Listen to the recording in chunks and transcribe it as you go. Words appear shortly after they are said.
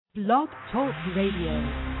Blog Talk Radio.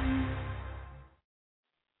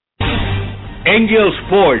 Angel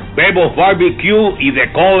Sport, Bebo Barbecue y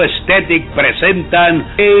The Call Aesthetic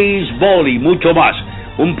presentan Béisbol y mucho más,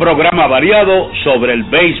 un programa variado sobre el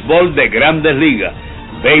béisbol de Grandes Ligas,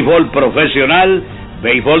 béisbol profesional,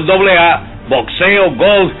 béisbol AA, boxeo,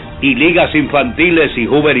 golf y ligas infantiles y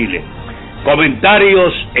juveniles.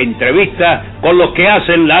 Comentarios, entrevistas con los que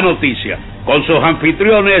hacen la noticia, con sus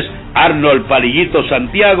anfitriones Arnold Palillito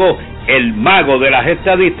Santiago, el mago de las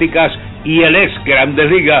estadísticas, y el ex Grandes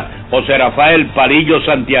Ligas, José Rafael Palillo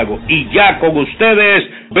Santiago. Y ya con ustedes,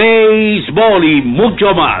 béisbol y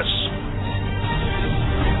mucho más.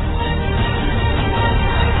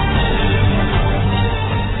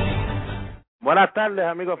 Buenas tardes,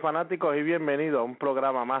 amigos fanáticos, y bienvenidos a un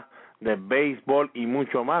programa más de béisbol y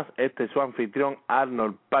mucho más. Este es su anfitrión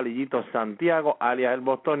Arnold Palillito Santiago, alias el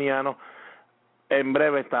bostoniano. En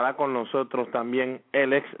breve estará con nosotros también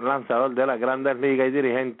el ex lanzador de las Grandes Ligas y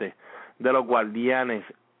dirigente de los Guardianes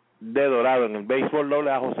de Dorado en el béisbol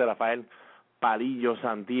AA, José Rafael Palillo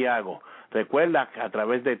Santiago. Recuerda que a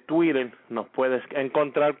través de Twitter nos puedes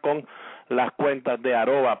encontrar con las cuentas de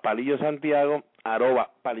 @Palillo Santiago,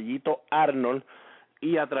 @Palillito Arnold,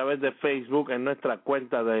 y a través de Facebook en nuestra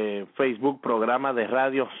cuenta de Facebook, programa de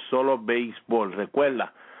radio Solo Béisbol.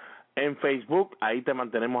 Recuerda, en Facebook, ahí te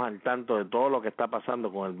mantenemos al tanto de todo lo que está pasando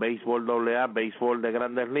con el béisbol AA, béisbol de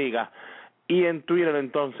Grandes Ligas, y en Twitter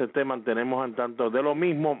entonces te mantenemos al tanto de lo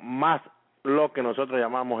mismo, más lo que nosotros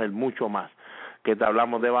llamamos el mucho más, que te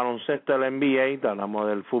hablamos de baloncesto de la NBA, te hablamos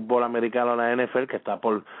del fútbol americano de la NFL, que está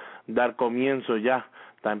por dar comienzo ya,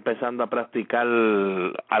 está empezando a practicar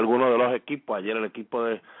algunos de los equipos. Ayer el equipo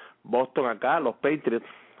de Boston acá, los Patriots,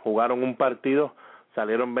 jugaron un partido,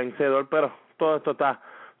 salieron vencedor, pero todo esto está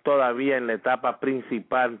todavía en la etapa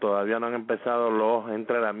principal, todavía no han empezado los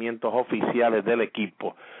entrenamientos oficiales del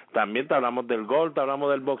equipo. También te hablamos del golf, te hablamos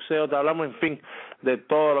del boxeo, te hablamos, en fin, de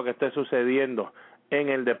todo lo que esté sucediendo en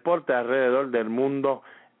el deporte alrededor del mundo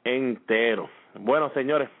entero. Bueno,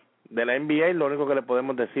 señores, de la NBA lo único que le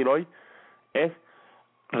podemos decir hoy es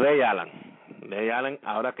Ray Allen. Ray Allen,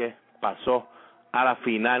 ahora que pasó a la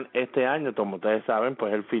final este año, como ustedes saben,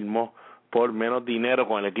 pues él firmó por menos dinero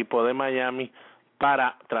con el equipo de Miami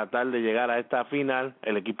para tratar de llegar a esta final.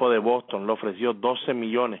 El equipo de Boston le ofreció 12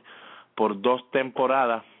 millones por 2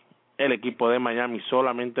 temporadas. El equipo de Miami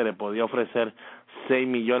solamente le podía ofrecer 6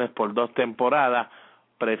 millones por 2 temporadas.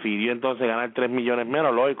 Prefirió entonces ganar 3 millones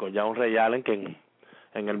menos, lógico. Ya un Ray Allen que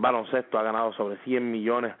en el baloncesto ha ganado sobre 100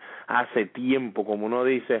 millones hace tiempo, como uno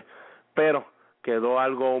dice, pero quedó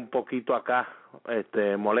algo un poquito acá,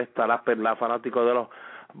 molesta a la fanáticos de los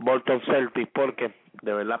Boston Celtics, porque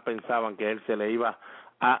de verdad pensaban que él se le iba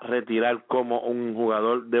a retirar como un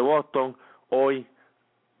jugador de Boston. Hoy,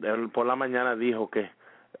 por la mañana, dijo que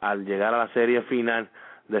al llegar a la serie final,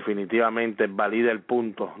 definitivamente valida el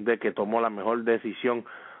punto de que tomó la mejor decisión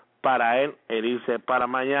para él, el irse para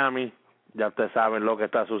Miami. Ya ustedes saben lo que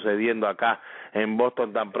está sucediendo acá en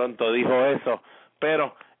Boston, tan pronto dijo eso,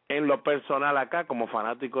 pero en lo personal acá, como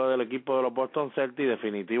fanático del equipo de los Boston Celtics,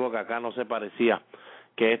 definitivo que acá no se parecía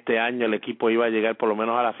que este año el equipo iba a llegar por lo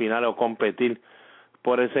menos a la final o competir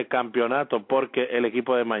por ese campeonato, porque el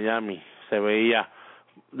equipo de Miami se veía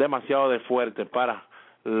demasiado de fuerte para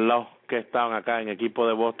los que estaban acá en el equipo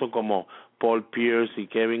de Boston, como Paul Pierce y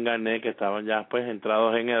Kevin Garnett, que estaban ya pues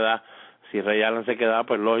entrados en edad. Si Ray Allen se quedaba,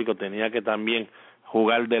 pues lógico, tenía que también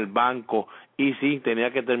jugar del banco, y sí,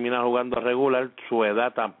 tenía que terminar jugando regular. Su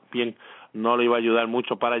edad también no le iba a ayudar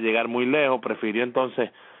mucho para llegar muy lejos. Prefirió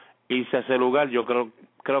entonces irse a ese lugar. Yo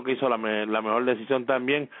creo que hizo la mejor decisión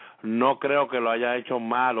también. No creo que lo haya hecho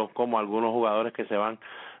malo como algunos jugadores que se van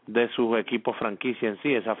de sus equipos franquicia en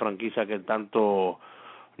sí, esa franquicia que tanto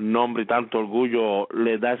nombre y tanto orgullo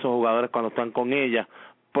le da a esos jugadores cuando están con ella.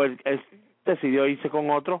 Pues él decidió irse con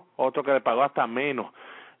otro que le pagó hasta menos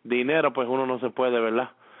dinero. Pues uno no se puede,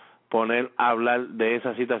 ¿verdad?, poner a hablar de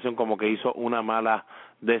esa situación como que hizo una mala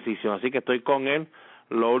decisión. Así que estoy con él.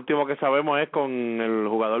 Lo último que sabemos es con el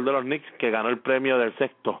jugador de los Knicks, que ganó el premio del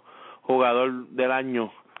sexto jugador del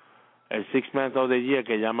año, el Sixth Man of the Year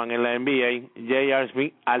que llaman en la NBA. J.R.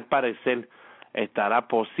 Smith al parecer estará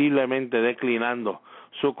posiblemente declinando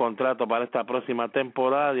su contrato para esta próxima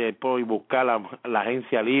temporada, y buscar la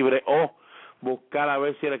agencia libre o buscar a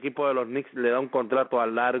ver si el equipo de los Knicks le da un contrato a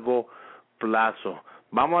largo plazo.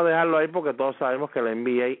 Vamos a dejarlo ahí porque todos sabemos que la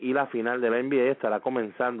NBA y la final de la NBA estará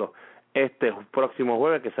comenzando este próximo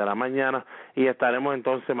jueves, que será mañana, y estaremos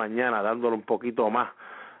entonces mañana dándole un poquito más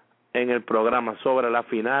en el programa sobre la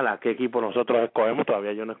final, a qué equipo nosotros escogemos.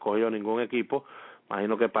 Todavía yo no he escogido ningún equipo,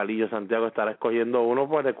 imagino que Palillo Santiago estará escogiendo uno.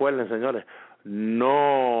 Pues recuerden, señores,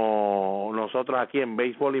 no nosotros aquí en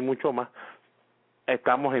Béisbol y Mucho Más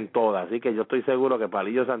estamos en todas, así que yo estoy seguro que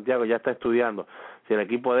Palillo Santiago ya está estudiando si el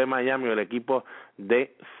equipo de Miami o el equipo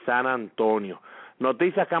de San Antonio.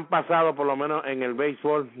 Noticias que han pasado por lo menos en el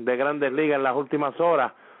béisbol de Grandes Ligas en las últimas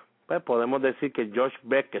horas, pues podemos decir que Josh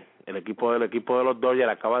Beckett, el equipo de los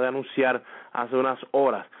Dodgers, acaba de anunciar hace unas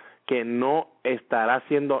horas que no estará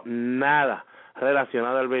haciendo nada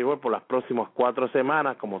relacionado al béisbol por las próximas 4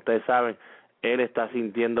 semanas. Como ustedes saben, él está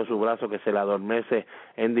sintiendo su brazo que se le adormece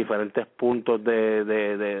en diferentes puntos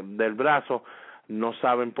del brazo. No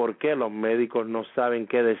saben por qué, los médicos no saben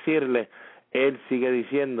qué decirle. Él sigue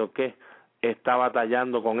diciendo que está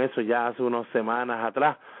batallando con eso ya hace unas semanas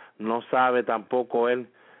atrás. No sabe tampoco él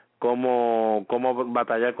cómo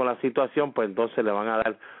batallar con la situación, pues entonces le van a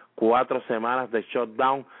dar 4 semanas de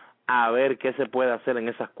shutdown a ver qué se puede hacer en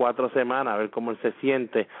esas 4 semanas, a ver cómo él se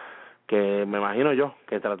siente, que me imagino yo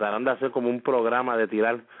que tratarán de hacer como un programa de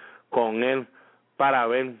tirar con él para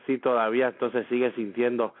ver si todavía entonces sigue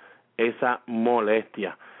sintiendo esa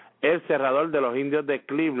molestia. El cerrador de los Indios de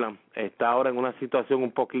Cleveland está ahora en una situación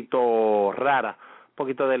un poquito rara, un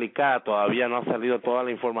poquito delicada, todavía no ha salido toda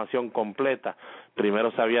la información completa.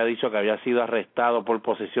 Primero se había dicho que había sido arrestado por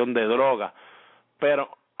posesión de droga, pero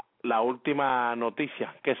la última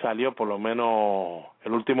noticia que salió, por lo menos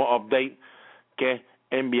el último update que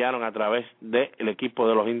enviaron a través del equipo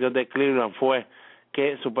de los Indios de Cleveland fue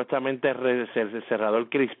que supuestamente el cerrador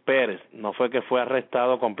Chris Pérez no fue que fue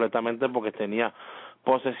arrestado completamente porque tenía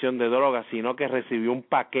posesión de droga, sino que recibió un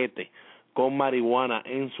paquete con marihuana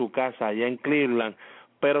en su casa allá en Cleveland,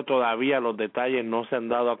 pero todavía los detalles no se han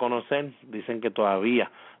dado a conocer. Dicen que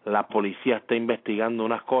todavía la policía está investigando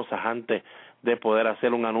unas cosas antes de poder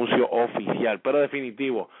hacer un anuncio oficial, pero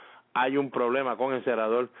definitivo, hay un problema con el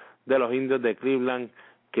cerrador de los Indios de Cleveland,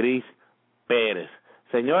 Chris Pérez.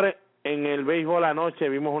 Señores, en el béisbol anoche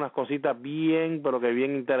vimos unas cositas bien, pero que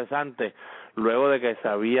bien interesantes, luego de que se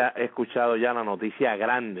había escuchado ya la noticia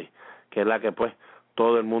grande, que es la que pues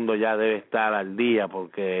todo el mundo ya debe estar al día,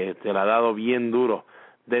 porque se le ha dado bien duro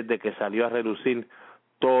desde que salió a relucir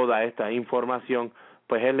toda esta información,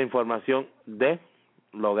 pues es la información de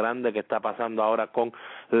lo grande que está pasando ahora con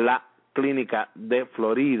la clínica de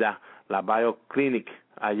Florida, la BioClinic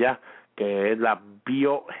allá, que es la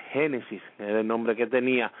Biogénesis, es el nombre que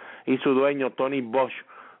tenía, y su dueño Tony Bosch,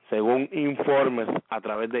 según informes a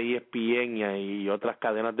través de ESPN y otras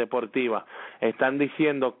cadenas deportivas, están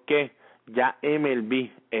diciendo que ya MLB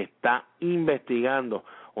está investigando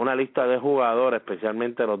una lista de jugadores,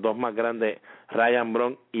 especialmente los dos más grandes, Ryan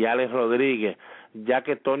Braun y Alex Rodríguez, ya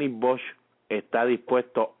que Tony Bosch está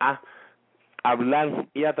dispuesto a hablar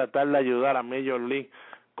y a tratar de ayudar a Major League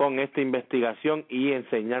con esta investigación y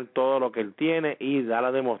enseñar todo lo que él tiene y dar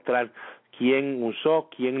a demostrar quién usó,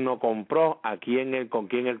 quién no compró, con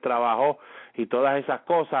quién él trabajó y todas esas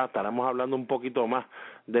cosas. Estaremos hablando un poquito más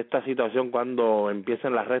de esta situación cuando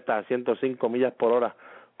empiecen las rectas a 105 millas por hora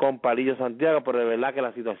con Palillo Santiago, pero de verdad que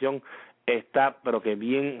la situación está pero que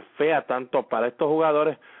bien fea tanto para estos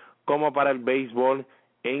jugadores como para el béisbol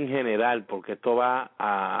en general, porque esto va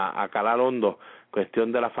a calar hondo,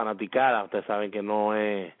 cuestión de la fanaticada. Ustedes saben que no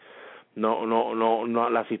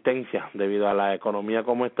la asistencia, debido a la economía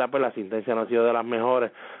como está, pues la asistencia no ha sido de las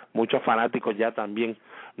mejores. Muchos fanáticos ya también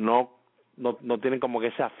no tienen como que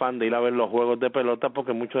ese afán de ir a ver los juegos de pelota,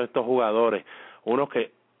 porque muchos de estos jugadores, unos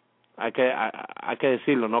que hay que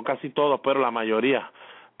decirlo, no casi todos, pero la mayoría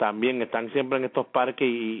también están siempre en estos parques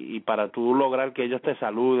y para tú lograr que ellos te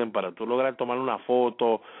saluden, para tú lograr tomar una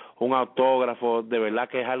foto, un autógrafo, de verdad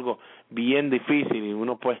que es algo bien difícil y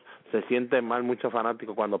uno pues se siente mal, muchos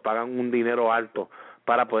fanáticos, cuando pagan un dinero alto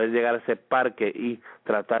para poder llegar a ese parque y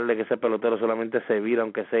tratar de que ese pelotero solamente se vira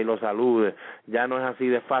aunque sea y lo salude. Ya no es así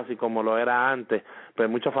de fácil como lo era antes, pero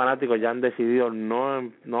muchos fanáticos ya han decidido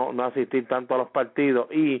no asistir tanto a los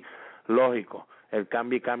partidos y, lógico, el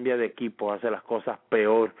cambia de equipo hace las cosas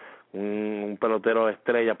peor. Un pelotero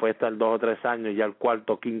estrella puede estar 2 o 3 años y ya el 4º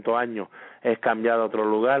o 5º año es cambiado a otro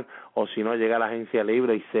lugar, o si no llega a la agencia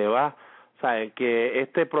libre y se va. O sea, que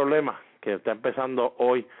este problema que está empezando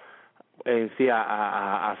hoy en sí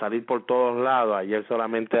a salir por todos lados, ayer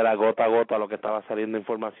solamente era gota a gota lo que estaba saliendo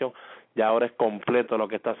información, y ahora es completo lo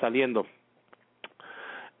que está saliendo.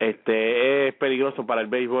 Es peligroso para el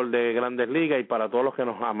béisbol de Grandes Ligas y para todos los que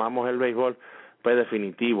nos amamos el béisbol, pues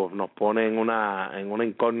definitivo, nos pone en una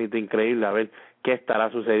incógnita increíble a ver qué estará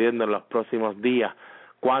sucediendo en los próximos días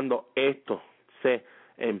cuando esto se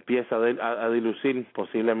empieza a dilucir,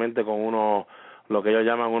 posiblemente con lo que ellos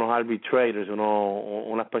llaman unos arbitrators,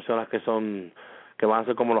 unas personas que van a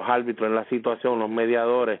ser como los árbitros en la situación, los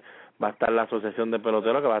mediadores, va a estar la Asociación de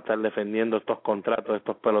Peloteros, que va a estar defendiendo estos contratos de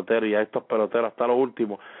estos peloteros, y a estos peloteros hasta lo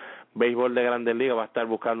último. Béisbol de Grandes Ligas va a estar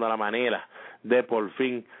buscando la manera de por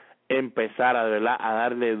fin empezar de verdad a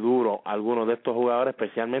darle duro a algunos de estos jugadores,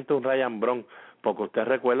 especialmente un Ryan Braun, porque usted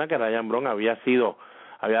recuerda que Ryan Braun había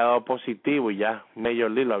dado positivo y ya Major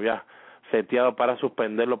League lo había seteado para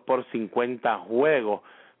suspenderlo por 50 juegos,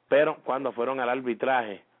 pero cuando fueron al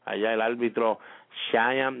arbitraje, allá el árbitro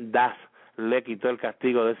Cheyenne Das le quitó el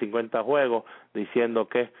castigo de 50 juegos, diciendo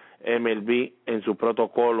que MLB en su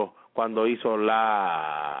protocolo, cuando hizo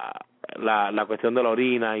la cuestión de la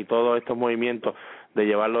orina y todos estos movimientos de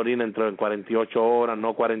llevar la orina entró en 48 horas,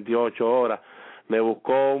 no 48 horas, le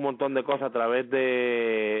buscó un montón de cosas a través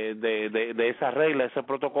de esa regla, ese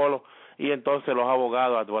protocolo, y entonces los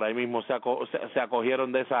abogados por ahí mismo se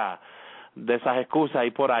acogieron de esas excusas,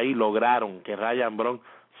 y por ahí lograron que Ryan Braun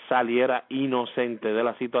saliera inocente de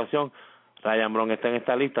la situación. Ryan Braun está en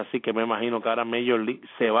esta lista, así que me imagino que ahora Major League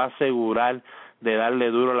se va a asegurar de darle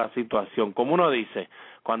duro a la situación. Como uno dice,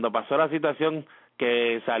 cuando pasó la situación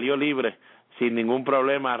que salió libre sin ningún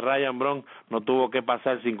problema, Ryan Braun no tuvo que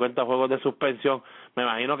pasar 50 juegos de suspensión. Me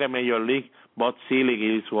imagino que Major League, Bob Selig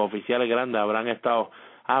y sus oficiales grandes habrán estado,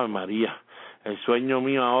 ¡Ave María! El sueño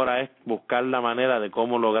mío ahora es buscar la manera de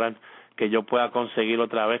cómo lograr que yo pueda conseguir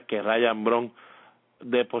otra vez que Ryan Braun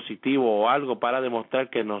de positivo o algo para demostrar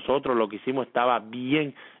que nosotros lo que hicimos estaba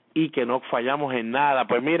bien y que no fallamos en nada.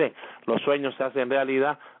 Pues mire, los sueños se hacen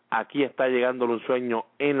realidad. Aquí está llegando un sueño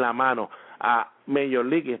en la mano a Major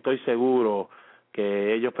League, y estoy seguro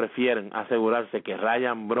que ellos prefieren asegurarse que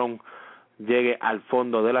Ryan Braun llegue al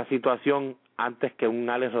fondo de la situación antes que un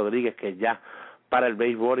Alex Rodríguez, que ya para el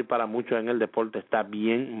béisbol y para muchos en el deporte está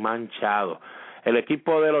bien manchado. El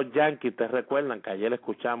equipo de los Yankees, ustedes recuerdan que ayer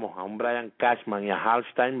escuchamos a un Brian Cashman y a Hal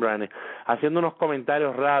Steinbrenner haciendo unos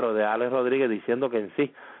comentarios raros de Alex Rodríguez, diciendo que en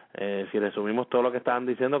sí, si resumimos todo lo que estaban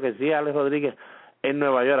diciendo, que sí, Alex Rodríguez en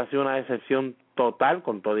Nueva York ha sido una decepción total,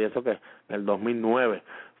 con todo y eso que en el 2009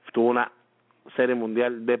 tuvo una serie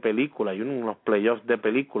mundial de película y unos playoffs de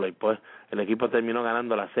película, y pues el equipo terminó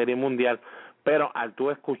ganando la serie mundial. Pero al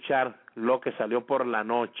tú escuchar lo que salió por la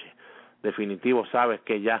noche, definitivo sabes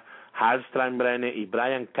que ya Hal Steinbrenner y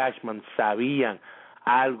Brian Cashman sabían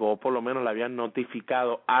algo, o por lo menos le habían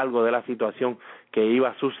notificado algo de la situación que iba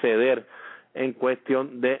a suceder en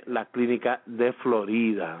cuestión de la clínica de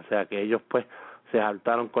Florida. O sea que ellos pues se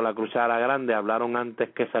saltaron con la cuchara grande, hablaron antes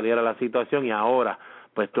que saliera la situación, y ahora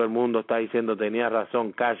pues todo el mundo está diciendo tenía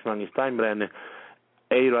razón Cashman y Steinbrenner.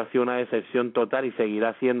 Eiro ha sido una decepción total y seguirá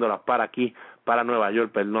haciéndola para Nueva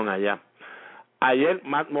York, allá. Ayer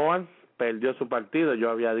Matt Moore perdió su partido. Yo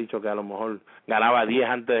había dicho que a lo mejor ganaba 10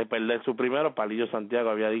 antes de perder su primero. Palillo Santiago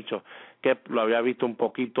había dicho que lo había visto un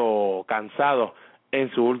poquito cansado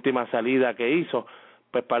en su última salida que hizo.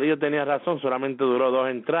 Pues Palillo tenía razón, solamente duró 2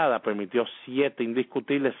 entradas, permitió 7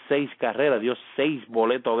 indiscutibles, 6 carreras, dio 6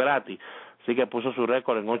 boletos gratis, así que puso su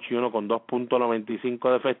récord en 8-1 con 2.95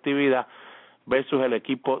 de efectividad versus el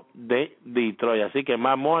equipo de Detroit. Así que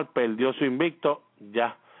Matt Moore perdió su invicto.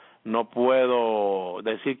 Ya no puedo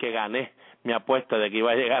decir que gané mi apuesta de que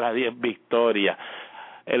iba a llegar a 10 victorias.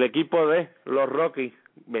 El equipo de los Rockies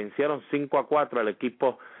vencieron 5-4 al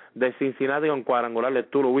equipo de Cincinnati con cuadrangular de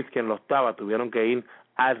Tulowitzki en la octava. Tuvieron que ir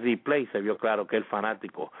al replay. Se vio claro que el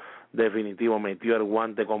fanático definitivo metió el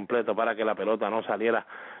guante completo para que la pelota no saliera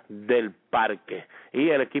del parque. Y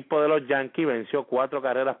el equipo de los Yankees venció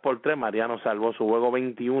 4-3. Mariano salvó su juego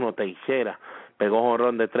 21. Teixeira pegó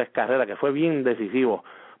jonrón de 3 carreras, que fue bien decisivo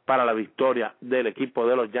para la victoria del equipo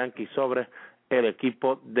de los Yankees sobre el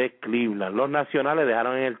equipo de Cleveland. Los nacionales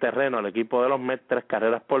dejaron en el terreno al equipo de los Mets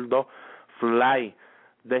 3-2. Fly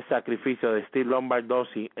de sacrificio de Steve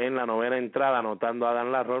Lombardozzi en la 9ª entrada, anotando a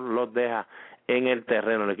Dan Larrock, los deja en el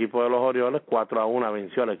terreno. El equipo de los Orioles 4-1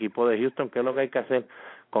 venció al equipo de Houston. ¿Qué es lo que hay que hacer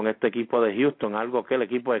con este equipo de Houston? Algo que el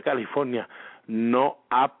equipo de California no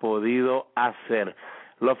ha podido hacer.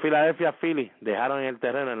 Los Philadelphia Phillies dejaron en el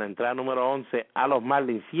terreno en la entrada número 11 a los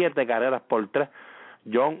Marlins 7-3.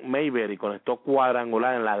 John Mayberry conectó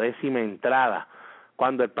cuadrangular en la 10ª entrada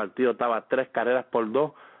cuando el partido estaba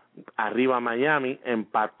 3-2 arriba Miami.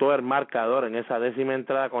 Empató el marcador en esa 10ª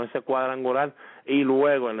entrada con ese cuadrangular, y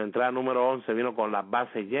luego en la entrada número 11 vino con las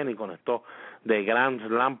bases llenas y conectó de Grand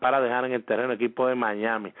Slam para dejar en el terreno el equipo de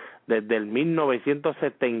Miami. Desde el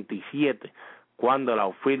 1977, cuando el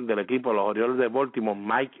outfield del equipo de los Orioles de Baltimore,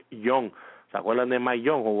 Mike Young, ¿se acuerdan de Mike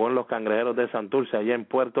Young? Jugó en los Cangrejeros de Santurce allá en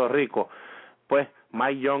Puerto Rico. Pues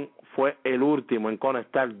Mike Young fue el último en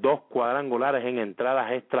conectar 2 cuadrangulares en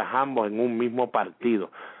entradas extras, ambos en un mismo partido.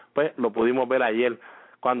 Pues lo pudimos ver ayer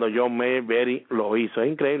cuando John Mayberry lo hizo.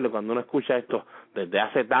 Es increíble cuando uno escucha esto desde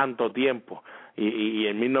hace tanto tiempo, y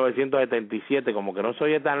en 1977, como que no se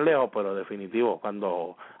oye tan lejos, pero definitivo,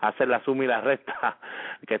 cuando haces la suma y la resta,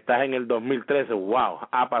 que estás en el 2013, wow,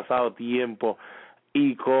 ha pasado tiempo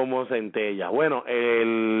y cómo centella. Bueno,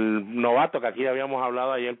 el novato que aquí habíamos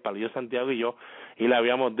hablado ayer, Palillo Santiago y yo, y le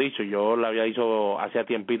habíamos dicho, yo le había dicho hace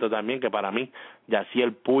tiempito también, que para mí,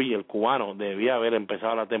 Yaciel Puy, el cubano, debía haber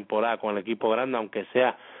empezado la temporada con el equipo grande, aunque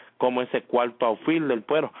sea como ese cuarto outfielder,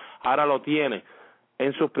 pero ahora lo tiene.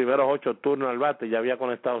 En sus primeros 8 turnos al bate ya había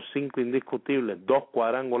conectado 5 indiscutibles, 2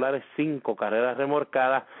 cuadrangulares, 5 carreras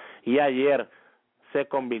remolcadas, y ayer se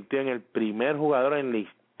convirtió en el primer jugador en la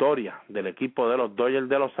historia del equipo de los Dodgers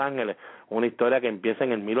de Los Ángeles, una historia que empieza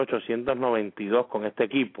en el 1892 con este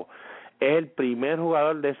equipo. Es el primer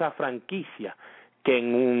jugador de esa franquicia que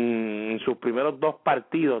en sus primeros 2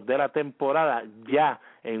 partidos de la temporada, ya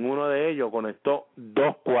en uno de ellos conectó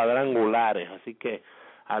 2 cuadrangulares, así que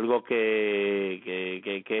algo que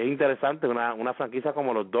es interesante, una franquicia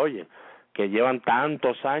como los Dodgers, que llevan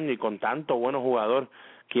tantos años y con tanto buenos jugador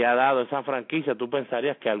que ha dado esa franquicia. Tú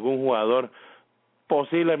pensarías que algún jugador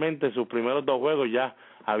posiblemente en sus primeros 2 juegos ya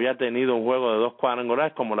había tenido un juego de 2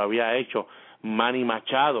 cuadrangulares, como lo había hecho Manny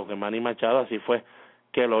Machado, que Manny Machado así fue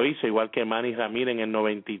que lo hizo, igual que Manny Ramírez en el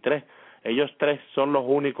 93. Ellos 3 son los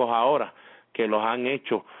únicos ahora que los han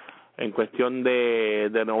hecho en cuestión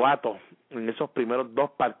de novatos en esos primeros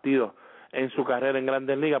 2 partidos en su carrera en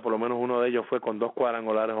Grandes Ligas. Por lo menos uno de ellos fue con 2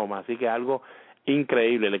 cuadrangulares o más, así que algo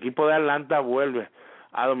increíble. El equipo de Atlanta vuelve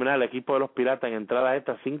a dominar el equipo de los Piratas en entradas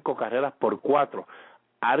estas 5 carreras por 4,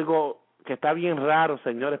 algo que está bien raro,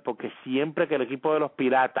 señores, porque siempre que el equipo de los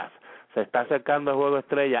Piratas se está acercando al juego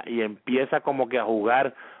estrella y empieza como que a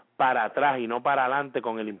jugar para atrás y no para adelante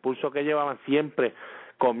con el impulso que llevaban, siempre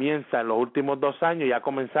comienza en los últimos 2 años y ha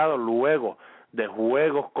comenzado luego de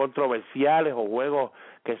juegos controversiales o juegos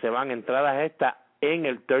que se van entradas estas en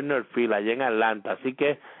el Turner Field, allá en Atlanta. Así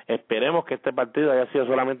que esperemos que este partido haya sido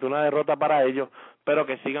solamente una derrota para ellos, pero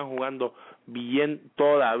que sigan jugando bien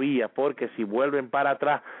todavía, porque si vuelven para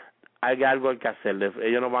atrás hay algo que hacer.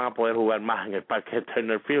 Ellos no van a poder jugar más en el parque de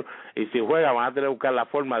Turner Field, y si juegan van a tener que buscar la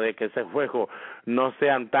forma de que ese juego no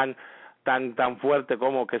sean tan fuerte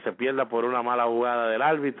como que se pierda por una mala jugada del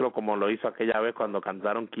árbitro, como lo hizo aquella vez cuando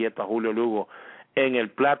cantaron quieto a Julio Lugo en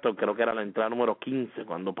el plato. Creo que era la entrada número 15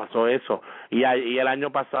 cuando pasó eso, y el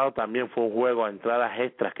año pasado también fue un juego a entradas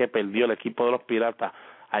extras que perdió el equipo de los Piratas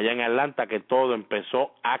allá en Atlanta, que todo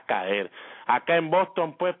empezó a caer. Acá en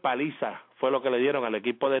Boston, pues, paliza fue lo que le dieron al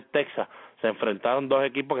equipo de Texas. Se enfrentaron 2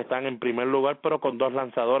 equipos que están en primer lugar, pero con 2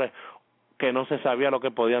 lanzadores que no se sabía lo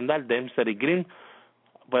que podían dar, Dempster y Green.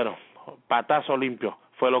 Bueno, patazo limpio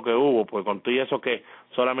fue lo que hubo, pues con todo y eso que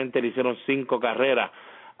solamente le hicieron 5 carreras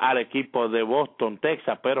al equipo de Boston,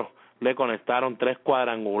 Texas, pero le conectaron 3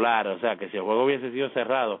 cuadrangulares, o sea que si el juego hubiese sido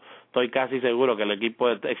cerrado, estoy casi seguro que el equipo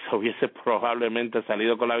de Texas hubiese probablemente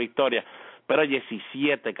salido con la victoria, pero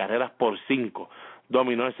 17 carreras por 5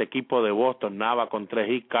 dominó ese equipo de Boston. Nava con 3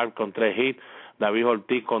 hits, Carl con 3 hits, David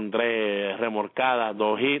Ortiz con 3 remolcadas,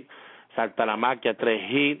 2 hits, Saltalamacchia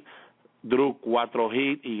 3 hits, Drew 4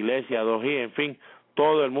 hits, Iglesias 2 hits, en fin,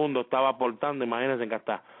 todo el mundo estaba aportando. Imagínense que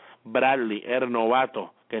hasta Bradley, el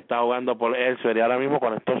novato que está jugando por Elsevier, y ahora mismo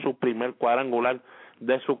conectó su primer cuadrangular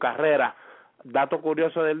de su carrera. Dato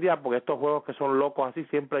curioso del día, porque estos juegos que son locos así,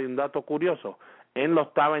 siempre hay un dato curioso. En la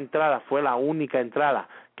 8ª entrada fue la única entrada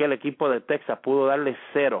que el equipo de Texas pudo darle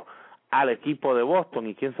 0 al equipo de Boston.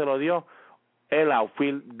 ¿Y quién se lo dio? El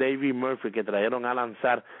outfield David Murphy, que trajeron a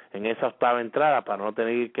lanzar en esa 8ª entrada para no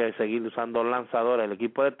tener que seguir usando lanzadores el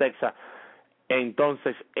equipo de Texas.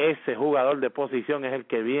 Entonces ese jugador de posición es el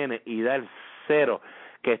que viene y da el 0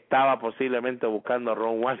 que estaba posiblemente buscando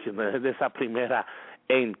Ron Washington desde esa primera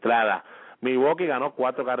entrada. Milwaukee ganó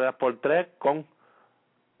 4 carreras por 3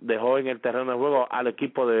 dejó en el terreno de juego al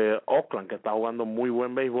equipo de Oakland, que está jugando muy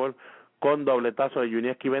buen béisbol, con dobletazo de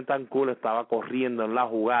Yunieski Betancourt. Estaba corriendo en la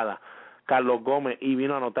jugada Carlos Gómez y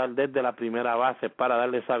vino a anotar desde la primera base para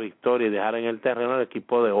darle esa victoria y dejar en el terreno al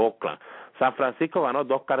equipo de Oakland. San Francisco ganó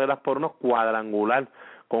 2 carreras por 1, cuadrangular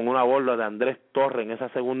con una bola de Andrés Torres en esa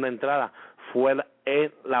segunda entrada. Fue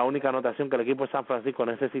la única anotación que el equipo de San Francisco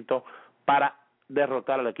necesitó para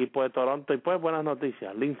derrotar al equipo de Toronto. Y pues buenas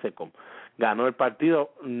noticias, Lincecum ganó el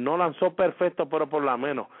partido, no lanzó perfecto, pero por lo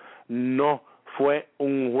menos no fue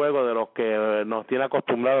un juego de los que nos tiene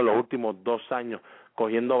acostumbrados los últimos 2 años,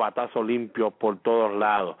 cogiendo batazo limpio por todos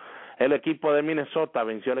lados. El equipo de Minnesota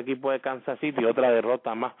venció al equipo de Kansas City, otra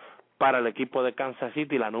derrota más para el equipo de Kansas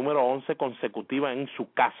City, la número 11 consecutiva en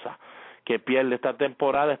su casa, que pierde esta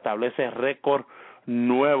temporada, establece récord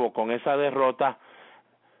nuevo con esa derrota.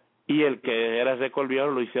 y el que era récord viejo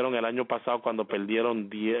lo hicieron el año pasado cuando perdieron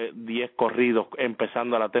 10 corridos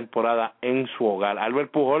empezando la temporada en su hogar.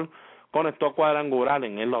 Albert Pujols conectó cuadrangular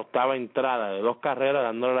en la octava entrada de 2 carreras,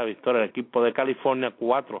 dándole la victoria al equipo de California,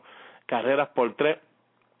 4 carreras por 3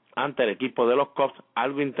 ante el equipo de los Cubs.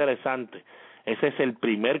 Algo interesante, ese es el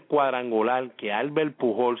primer cuadrangular que Albert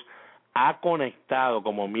Pujols ha conectado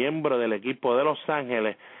como miembro del equipo de Los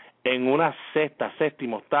Ángeles en una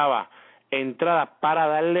séptima, octava entrada para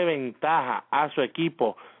darle ventaja a su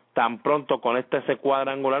equipo tan pronto conecta ese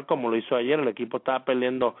cuadrangular como lo hizo ayer. El equipo estaba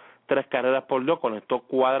perdiendo 3 carreras por 2, conectó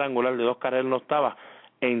cuadrangular de 2 carreras en la octava,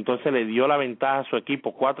 entonces le dio la ventaja a su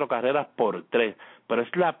equipo, 4 carreras por 3, pero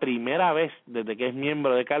es la primera vez desde que es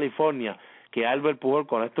miembro de California que Albert Pujols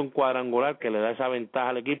conecta un cuadrangular que le da esa ventaja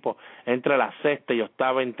al equipo entre la sexta y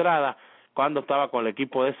octava entrada. Cuando estaba con el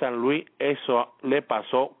equipo de San Luis, eso le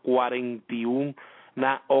pasó 41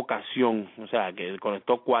 ocasión, o sea que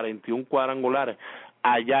conectó 41 cuadrangulares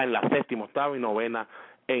allá en la séptima, octava y novena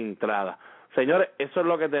entrada. Señores, eso es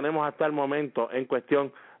lo que tenemos hasta el momento en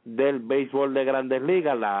cuestión del béisbol de Grandes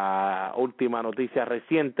Ligas. La última noticia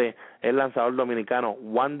reciente, el lanzador dominicano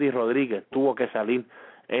Wandy Rodríguez tuvo que salir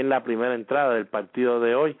en la primera entrada del partido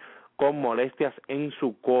de hoy con molestias en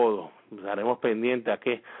su codo. Estaremos pendientes a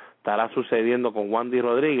qué estará sucediendo con Wandy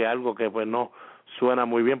Rodríguez, algo que pues no suena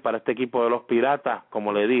muy bien para este equipo de los Piratas.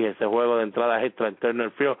 Como le dije, ese juego de entradas extra en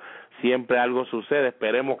Turner Field, siempre algo sucede.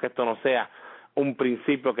 Esperemos que esto no sea un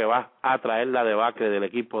principio que va a traer la debacle del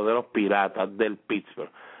equipo de los Piratas del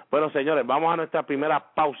Pittsburgh. Bueno, señores, vamos a nuestra primera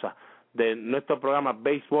pausa de nuestro programa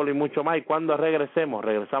Béisbol y Mucho Más, y cuando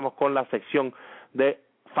regresamos con la sección de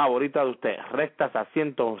favorita de usted, rectas a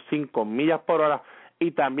 105 millas por hora,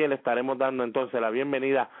 y también le estaremos dando entonces la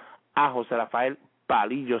bienvenida a José Rafael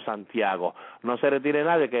Palillo Santiago. No se retire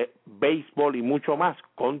nadie, que Béisbol y Mucho Más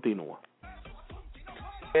continúa.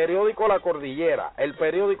 Periódico La Cordillera, el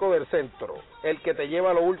periódico del centro, el que te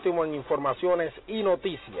lleva lo último en informaciones y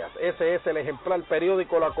noticias. Ese es el ejemplar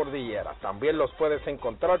periódico La Cordillera. También los puedes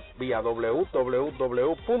encontrar vía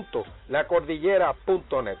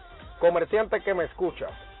www.lacordillera.net. Comerciante que me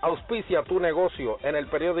escuchas, auspicia tu negocio en el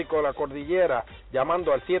periódico La Cordillera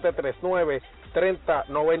llamando al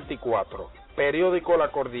 739-3094. Periódico La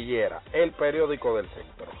Cordillera, el periódico del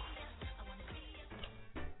centro.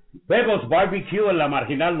 Bebo's Barbecue en la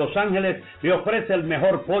Marginal Los Ángeles le ofrece el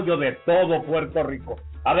mejor pollo de todo Puerto Rico.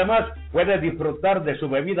 Además, puede disfrutar de su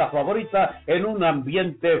bebida favorita en un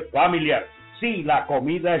ambiente familiar. Si la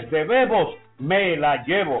comida es de Bebo's, me la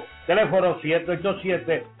llevo. Teléfono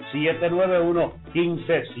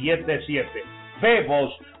 787-791-1577.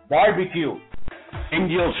 Bebo's Barbecue.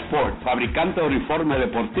 Angel Sport, fabricante de uniformes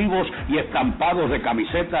deportivos y estampados de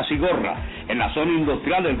camisetas y gorras, en la zona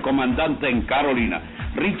industrial del Comandante en Carolina.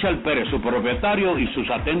 Richard Pérez, su propietario, y sus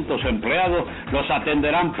atentos empleados los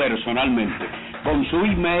atenderán personalmente. Con su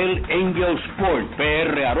email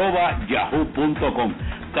angelsportpr@yahoo.com.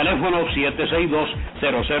 Teléfono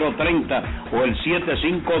 762-0030 o el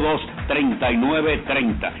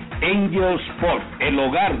 752-3930. Angel Sport, el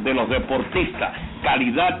hogar de los deportistas.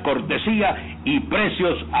 Calidad, cortesía y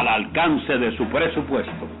precios al alcance de su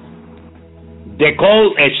presupuesto. The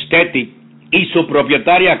Call Aesthetic y su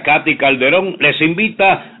propietaria Katy Calderón les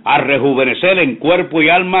invita a rejuvenecer en cuerpo y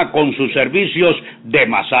alma con sus servicios de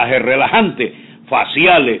masaje relajante,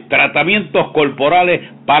 faciales, tratamientos corporales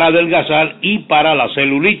para adelgazar y para la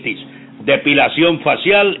celulitis, depilación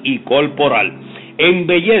facial y corporal.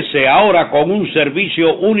 Embellece ahora con un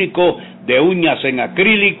servicio único de uñas en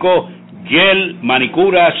acrílico, gel,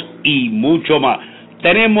 manicuras y mucho más.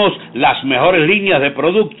 Tenemos las mejores líneas de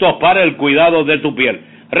productos para el cuidado de tu piel.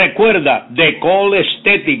 Recuerda, The Call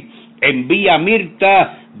Aesthetic en Villa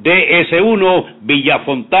Mirta, DS1, Villa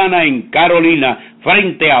Fontana en Carolina,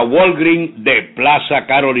 frente a Walgreens de Plaza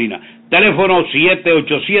Carolina. Teléfono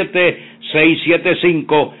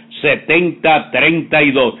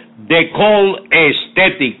 787-675-7032. The Call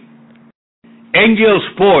Aesthetic. Angel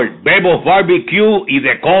Sport, Bebo Barbecue y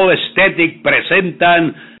The Call Aesthetic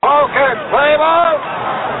presentan Okay, Flavor.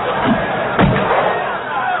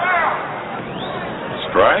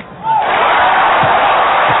 Strike.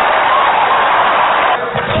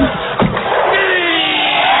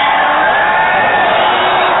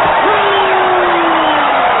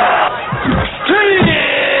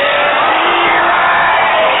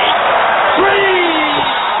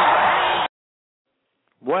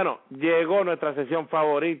 Bueno, llegó nuestra sesión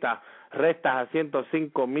favorita, rectas a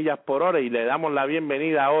 105 millas por hora, y le damos la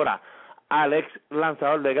bienvenida ahora al ex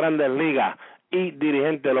lanzador de Grandes Ligas y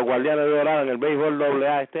dirigente de los Guardianes de Dorado en el béisbol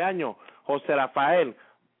AA este año, José Rafael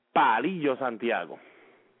Palillo Santiago.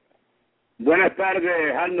 Buenas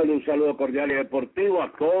tardes, Arnold. Un saludo cordial y deportivo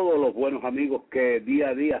a todos los buenos amigos que día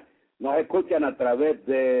a día nos escuchan a través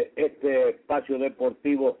de este espacio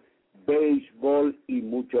deportivo, béisbol y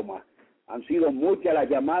mucho más. Han sido muchas las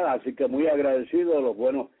llamadas, así que muy agradecido a los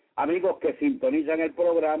buenos amigos que sintonizan el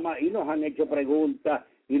programa y nos han hecho preguntas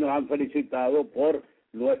y nos han felicitado por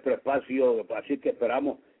nuestro espacio. Así que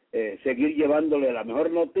esperamos seguir llevándole la mejor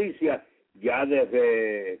noticia. Ya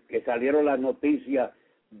desde que salieron las noticias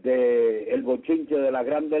del bochinche de la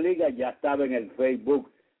Grandes Ligas, ya estaba en el Facebook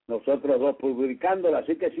nosotros dos publicándola,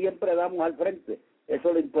 así que siempre damos al frente. Eso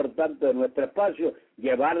es lo importante de nuestro espacio,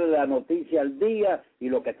 llevarle la noticia al día y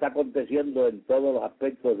lo que está aconteciendo en todos los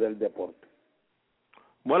aspectos del deporte.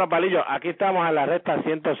 Bueno, Palillo, aquí estamos en la recta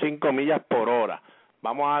 105 millas por hora.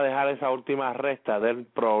 Vamos a dejar esa última recta del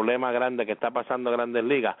problema grande que está pasando en Grandes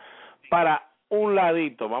Ligas para un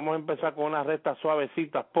ladito. Vamos a empezar con unas rectas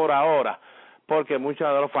suavecitas por ahora, porque muchos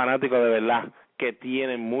de los fanáticos de verdad que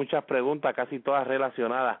tienen muchas preguntas, casi todas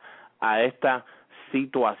relacionadas a esta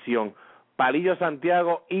situación. Palillo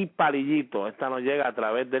Santiago y Palillito, esta nos llega a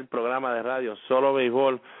través del programa de radio Solo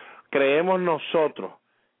Béisbol. Creemos nosotros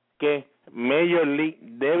que Major League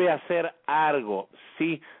debe hacer algo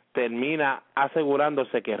si termina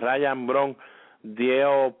asegurándose que Ryan Braun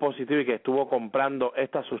dio positivo y que estuvo comprando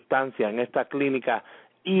esta sustancia en esta clínica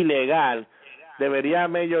ilegal. ¿Debería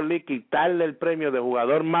Major League quitarle el premio de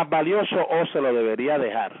jugador más valioso o se lo debería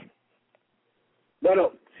dejar?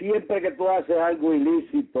 Bueno, siempre que tú haces algo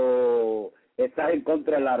ilícito, estás en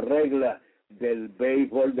contra de las reglas del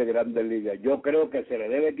béisbol de Grandes Ligas. Yo creo que se le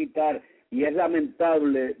debe quitar, y es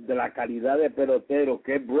lamentable de la calidad de pelotero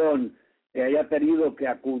que es Braun, que haya tenido que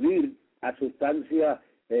acudir a sustancias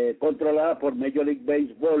controladas por Major League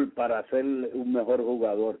Baseball para ser un mejor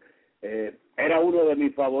jugador. Era uno de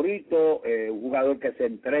mis favoritos, un jugador que se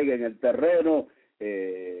entregue en el terreno,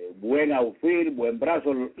 buen outfield, buen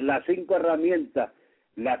brazo, las 5 herramientas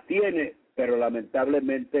las tiene, pero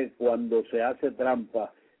lamentablemente cuando se hace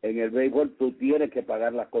trampa en el béisbol tú tienes que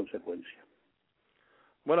pagar las consecuencias.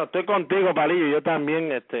 Bueno, estoy contigo, Palillo. Yo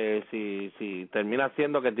también, si termina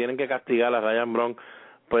siendo que tienen que castigar a Ryan Braun,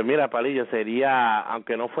 pues mira, Palillo, sería,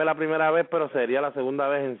 aunque no fue la primera vez, pero sería la segunda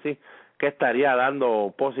vez en sí que estaría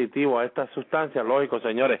dando positivo a esta sustancia. Lógico,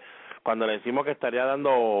 señores, cuando le decimos que estaría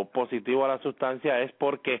dando positivo a la sustancia es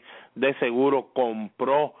porque de seguro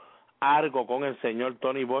compró algo con el señor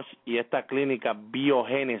Tony Bosch y esta clínica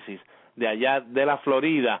Biogénesis de allá de la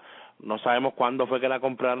Florida. No sabemos cuándo fue que la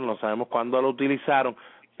compraron, no sabemos cuándo la utilizaron,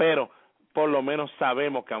 pero por lo menos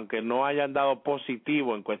sabemos que aunque no hayan dado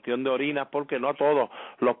positivo en cuestión de orina, porque no todos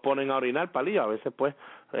los ponen a orinar, Palillo, a veces pues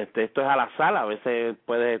esto es a la sala, a veces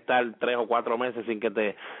puedes estar 3 o 4 meses sin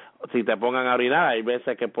que si te pongan a orinar, hay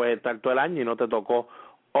veces que puedes estar todo el año y no te tocó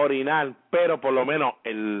orinar, pero por lo menos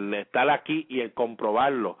el estar aquí y el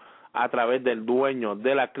comprobarlo a través del dueño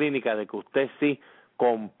de la clínica de que usted sí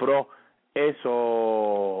compró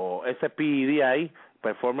ese PED ahí,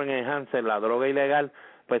 Performance Enhancer, la droga ilegal,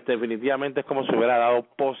 pues definitivamente es como si hubiera dado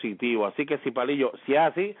positivo. Así que si Palillo, si es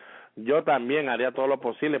así, yo también haría todo lo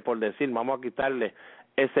posible por decir, vamos a quitarle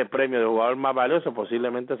ese premio de jugador más valioso.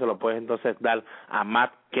 Posiblemente se lo puedes entonces dar a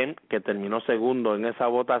Matt Kemp, que terminó segundo en esa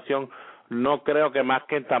votación. No creo que Matt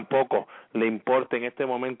Kemp tampoco le importe en este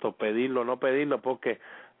momento pedirlo o no pedirlo, porque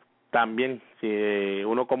también si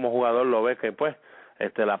uno como jugador lo ve que pues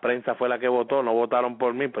la prensa fue la que votó, no votaron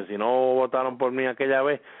por mí, pues si no votaron por mí aquella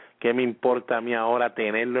vez, ¿qué me importa a mí ahora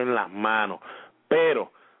tenerlo en las manos?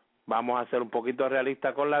 Pero vamos a ser un poquito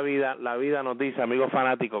realistas con la vida nos dice, amigos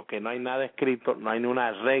fanáticos, que no hay nada escrito, no hay ni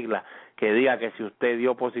una regla que diga que si usted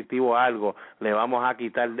dio positivo a algo, le vamos a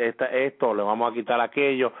quitar esto, le vamos a quitar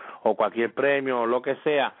aquello, o cualquier premio, o lo que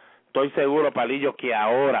sea. Estoy seguro, Palillo, que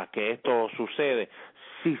ahora que esto sucede,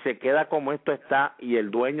 si se queda como esto está y el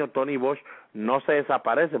dueño Tony Bosch no se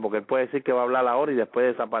desaparece, porque él puede decir que va a hablar ahora y después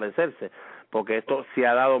desaparecerse, porque esto se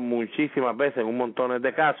ha dado muchísimas veces en un montón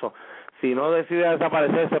de casos. Si no decide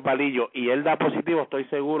desaparecerse, Palillo, y él da positivo, estoy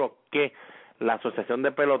seguro que la asociación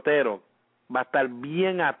de peloteros va a estar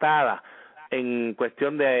bien atada en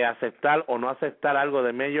cuestión de aceptar o no aceptar algo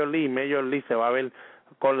de Major League. Major League se va a ver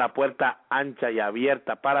con la puerta ancha y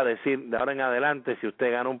abierta para decir, de ahora en adelante, si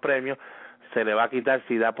usted gana un premio, se le va a quitar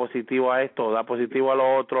si da positivo a esto o da positivo a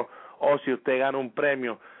lo otro, o si usted gana un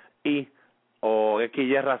premio y o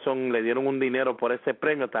XY razón le dieron un dinero por ese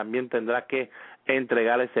premio, también tendrá que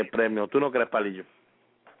entregar ese premio. ¿Tú no crees, Palillo?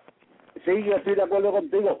 Sí, yo estoy de acuerdo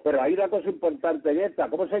contigo, pero hay una cosa importante en esta.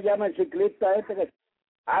 ¿Cómo se llama el ciclista que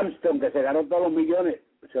Armstrong, que se ganó todos los millones?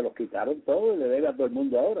 Se los quitaron todos y le debe a todo el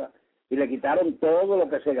mundo ahora. Y le quitaron todo lo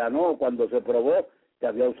que se ganó cuando se probó que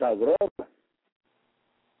había usado droga.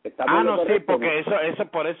 Sí, porque eso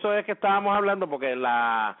por eso es que estábamos hablando, porque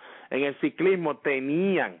en el ciclismo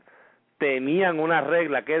tenían una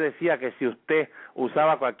regla que decía que si usted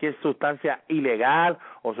usaba cualquier sustancia ilegal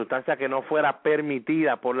o sustancia que no fuera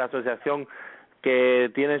permitida por la asociación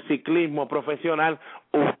que tiene el ciclismo profesional,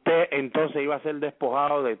 usted entonces iba a ser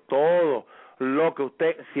despojado de todo lo que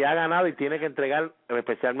usted se ha ganado y tiene que entregar,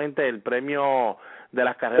 especialmente el premio de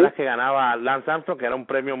las carreras que ganaba Lance Armstrong, que era un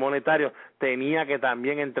premio monetario, tenía que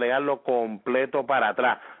también entregarlo completo para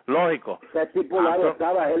atrás. Lógico. Está estipulado,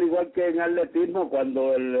 estaba él igual que en atletismo,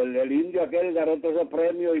 cuando el indio aquel ganó todos esos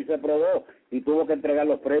premios y se probó y tuvo que entregar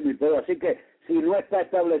los premios y todo. Así que si no está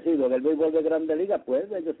establecido en el béisbol de Grandes Ligas, pues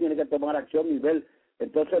ellos tienen que tomar acción y ver.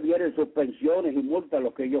 Entonces vienen suspensiones y multas,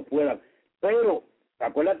 lo que ellos puedan. Pero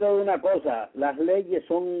acuérdate de una cosa, las leyes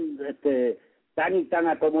son tan y tan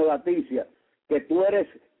acomodaticias que tú eres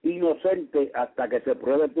inocente hasta que se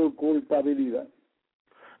pruebe tu culpabilidad.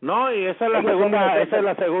 No, y esa es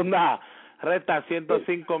la segunda recta,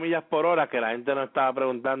 105 millas por hora, que la gente nos estaba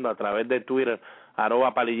preguntando a través de Twitter,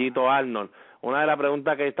 @palillitoarnold. Una de las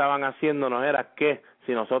preguntas que estaban haciéndonos era que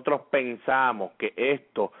si nosotros pensamos que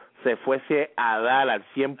esto se fuese a dar al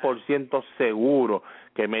 100% seguro,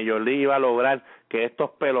 que Major League iba a lograr que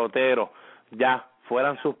estos peloteros ya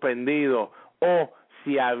fueran suspendidos, o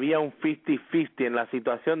si había un 50-50 en la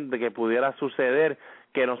situación de que pudiera suceder,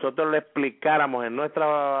 que nosotros le explicáramos en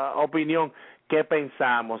nuestra opinión qué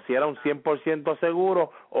pensábamos, si era un 100%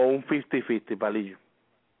 seguro o un 50-50, Palillo.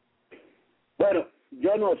 Bueno,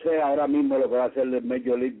 yo no sé ahora mismo lo que va a hacer el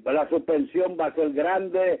Major League. La suspensión va a ser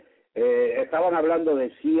grande. Estaban hablando de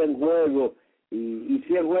 100 juegos y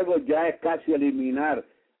 100 juegos ya es casi eliminar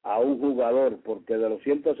a un jugador, porque de los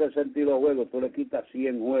 162 juegos tú le quitas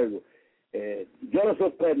 100 juegos. Yo lo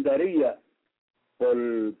suspendería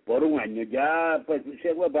por un año. Ya, pues,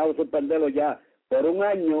 vamos a suspenderlo ya por un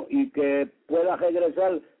año y que pueda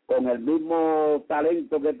regresar con el mismo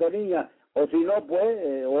talento que tenía, o si no,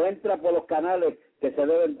 pues, o entra por los canales que se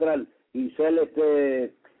debe entrar y ser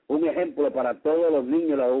un ejemplo para todos los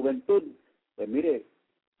niños, la juventud. Pues mire,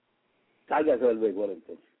 sálgase del béisbol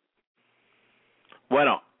entonces.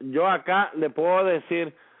 Bueno, yo acá le puedo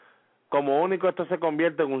decir, como único esto se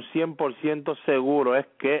convierte en un 100% seguro, es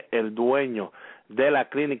que el dueño de la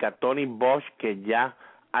clínica, Tony Bosch, que ya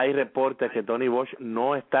hay reportes que Tony Bosch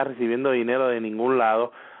no está recibiendo dinero de ningún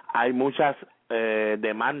lado, hay muchas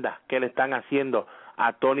demandas que le están haciendo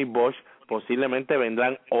a Tony Bosch, posiblemente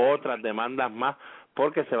vendrán otras demandas más,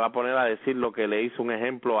 porque se va a poner a decir lo que le hizo un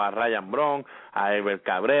ejemplo a Ryan Braun, a Ever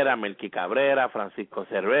Cabrera, Melqui Cabrera, Francisco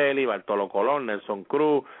Cervelli, Bartolo Colón, Nelson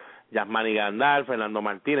Cruz, Yasmani Gandal, Fernando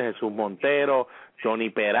Martínez, Jesús Montero, Johnny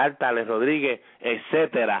Peralta, Alex Rodríguez,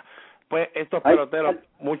 etcétera. Pues estos peloteros,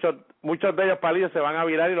 muchos de ellos, Palillos, se van a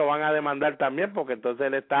virar y lo van a demandar también, porque entonces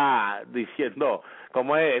él está diciendo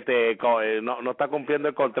cómo es, no está cumpliendo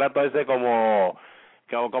el contrato ese como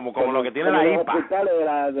lo que tiene la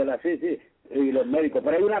IPA. Sí, y los médicos.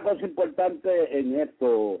 Pero hay una cosa importante en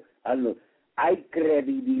esto, Arnold. Hay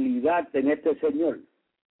credibilidad en este señor.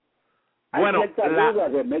 Hay ciertas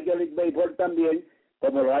dudas de Major League Baseball también,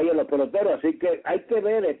 como lo hay en los peloteros, así que hay que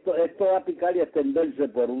ver, esto va a picar y extenderse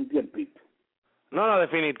por un tiempito. No,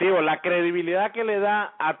 definitivo, la credibilidad que le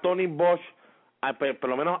da a Tony Bosch, por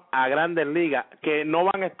lo menos a Grandes Ligas, que no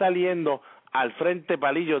van a estar yendo al frente,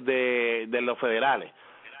 Palillos, de los federales.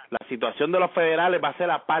 La situación de los federales va a ser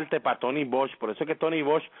aparte para Tony Bosch, por eso es que Tony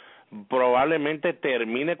Bosch probablemente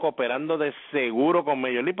termine cooperando de seguro con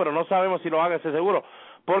Major League, pero no sabemos si lo haga ese seguro,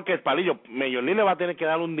 porque el Palillo, Major League le va a tener que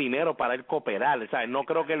dar un dinero para él cooperar, ¿sabes? No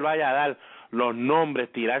creo que él vaya a dar los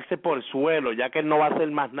nombres, tirarse por el suelo, ya que él no va a hacer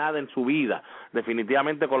más nada en su vida,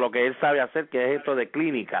 definitivamente con lo que él sabe hacer, que es esto de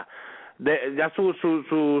clínica. Ya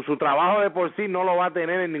su trabajo de por sí no lo va a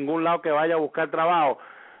tener en ningún lado que vaya a buscar trabajo.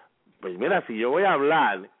 Pues mira, si yo voy a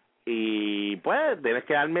hablar y pues tienes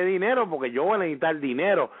que darme dinero, porque yo voy a necesitar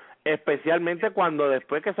dinero, especialmente cuando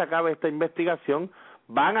después que se acabe esta investigación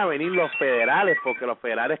van a venir los federales, porque los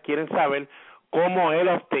federales quieren saber cómo él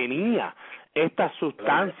obtenía estas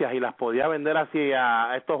sustancias y las podía vender así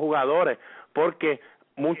a estos jugadores, porque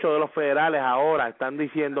muchos de los federales ahora están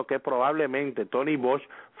diciendo que probablemente Tony Bosch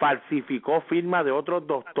falsificó firmas de otros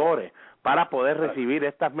doctores para poder recibir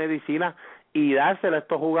estas medicinas y dárselas a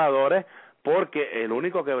estos jugadores, porque el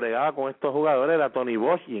único que bregaba con estos jugadores era Tony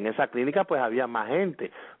Bosch, y en esa clínica pues había más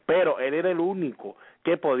gente, pero él era el único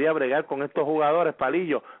que podía bregar con estos jugadores,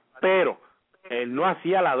 Palillo, pero él no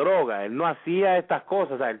hacía la droga, él no hacía estas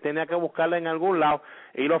cosas, o sea, él tenía que buscarla en algún lado,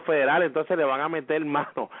 y los federales entonces le van a meter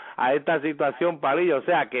mano a esta situación, Palillo, o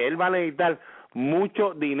sea, que él va a necesitar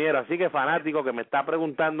mucho dinero. Así que, fanático que me está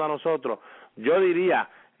preguntando a nosotros, yo diría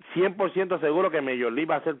 100% seguro que Major League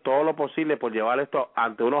va a hacer todo lo posible por llevar esto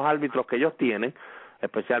ante unos árbitros que ellos tienen,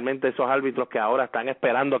 especialmente esos árbitros que ahora están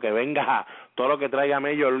esperando que venga todo lo que traiga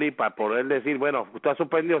Major League para poder decir, bueno, usted ha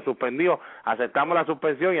suspendido, aceptamos la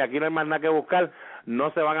suspensión y aquí no hay más nada que buscar.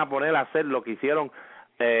 No se van a poner a hacer lo que hicieron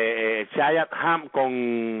Chayat Ham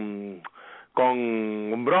con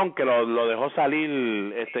Bron, que lo dejó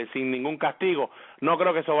salir sin ningún castigo. No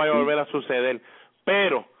creo que eso vaya a volver a suceder,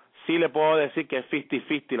 pero sí le puedo decir que es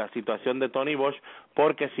 50-50 la situación de Tony Bosch,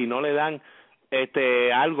 porque si no le dan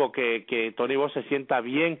algo que Tony Bosch se sienta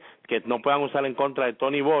bien, que no puedan usar en contra de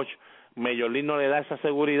Tony Bosch, Major League no le da esa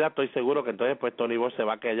seguridad, estoy seguro que entonces pues Tony Bosch se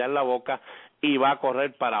va a callar la boca y va a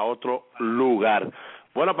correr para otro lugar.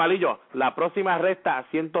 Bueno, Palillo, la próxima recta a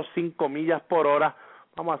 105 millas por hora,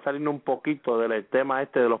 vamos a salirnos un poquito del tema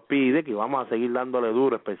de los PID, que vamos a seguir dándole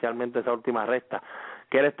duro, especialmente esa última recta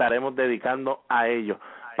que le estaremos dedicando a ellos.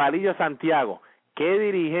 Palillo Santiago, ¿qué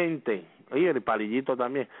dirigente, oye, el Palillito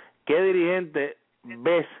también, qué dirigente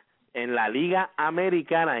ves en la Liga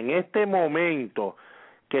Americana en este momento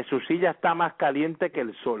que su silla está más caliente que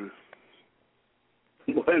el sol?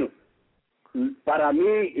 Bueno, para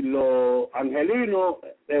mí los angelinos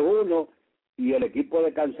es uno y el equipo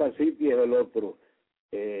de Kansas City es el otro.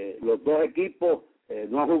 Los dos equipos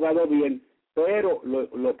no han jugado bien, pero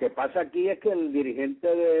lo que pasa aquí es que el dirigente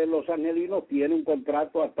de los angelinos tiene un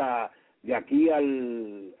contrato hasta de aquí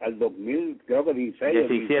al 2000, creo que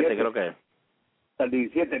 17 creo que es. Al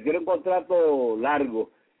 17, tiene un contrato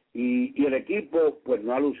largo y el equipo pues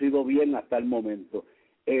no ha lucido bien hasta el momento.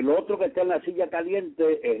 El otro que está en la silla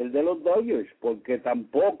caliente es el de los Dodgers, porque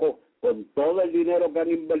tampoco, con todo el dinero que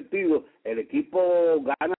han invertido, el equipo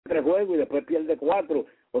gana 3 juegos y después pierde 4.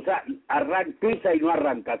 O sea, pisa y no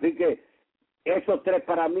arranca. Así que esos 3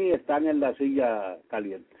 para mí están en la silla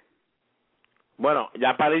caliente. Bueno,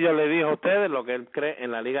 ya Padillo le dijo a ustedes lo que él cree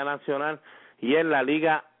en la Liga Nacional y en la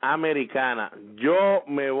Liga Americana. Yo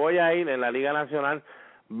me voy a ir en la Liga Nacional,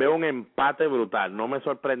 veo un empate brutal. No me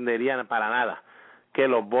sorprendería para nada que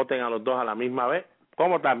los voten a los dos a la misma vez,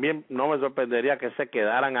 como también no me sorprendería que se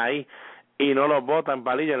quedaran ahí y no los votan,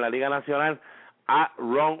 Palillo, en la Liga Nacional a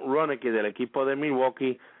Ron Roenicke del equipo de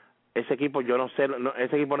Milwaukee. Ese equipo, yo no sé,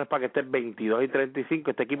 ese equipo no es para que esté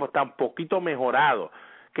 22-35, este equipo está un poquito mejorado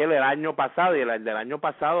que el del año pasado, y el del año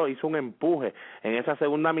pasado hizo un empuje en esa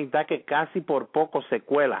segunda mitad que casi por poco se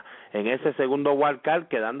cuela en ese segundo wildcard,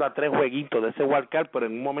 quedando a 3 jueguitos de ese wildcard, pero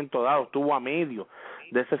en un momento dado estuvo a medio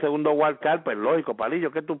de ese segundo wildcard. Pues lógico,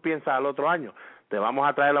 Palillo, ¿qué tú piensas al otro año? Te vamos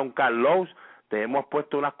a traer a un Carlos, te hemos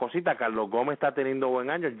puesto unas cositas, Carlos Gómez está teniendo buen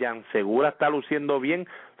año, Jan Segura está luciendo bien,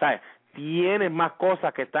 ¿sabes? Tienes más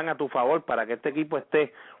cosas que están a tu favor para que este equipo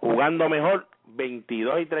esté jugando mejor.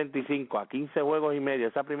 22-35 a 15 juegos y medio,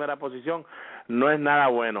 esa primera posición no es nada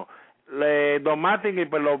bueno. Don Martin,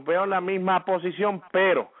 pues los veo en la misma posición,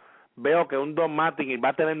 pero veo que un Don Martin va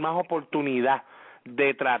a tener más oportunidad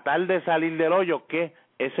de tratar de salir del hoyo que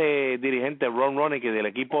ese dirigente Ron Roenicke del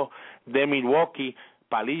equipo de Milwaukee.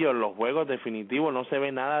 Palillo, en los juegos definitivos no se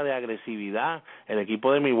ve nada de agresividad. El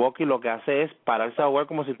equipo de Milwaukee lo que hace es pararse a jugar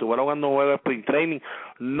como si estuviera jugando un juego de sprint training.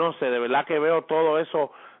 No sé, de verdad que veo todo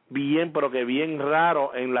eso bien, pero que bien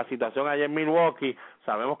raro en la situación allá en Milwaukee.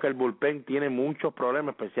 Sabemos que el bullpen tiene muchos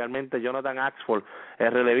problemas, especialmente Jonathan Axford,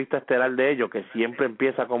 el relevista estelar de ellos, que siempre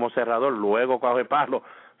empieza como cerrador, luego coge palo,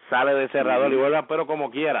 sale de cerrador y vuelve, pero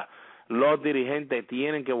como quiera. Los dirigentes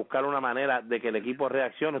tienen que buscar una manera de que el equipo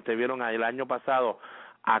reaccione. Ustedes vieron el año pasado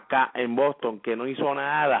acá en Boston que no hizo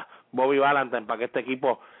nada Bobby Valentine para que este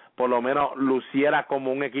equipo por lo menos luciera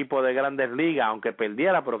como un equipo de Grandes Ligas, aunque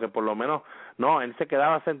perdiera, pero que por lo menos no, él se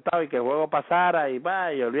quedaba sentado y que el juego pasara y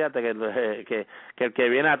va, y olvídate que el que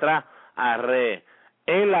viene atrás arree.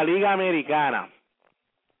 En la Liga Americana,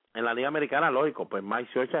 lógico, pues Mike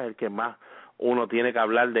Scioscia es el que más uno tiene que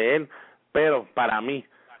hablar de él, pero para mí,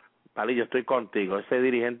 Palillo, estoy contigo, ese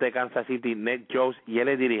dirigente de Kansas City, Ned Jones, y él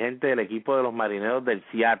es dirigente del equipo de los Marineros del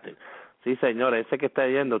Seattle. Sí, señor, ese que está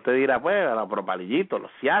yendo, usted dirá, pues, pero Palillito,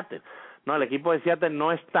 los Seattle. No, el equipo de Seattle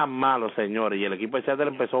no es tan malo, señores, y el equipo de Seattle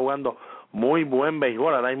empezó jugando muy buen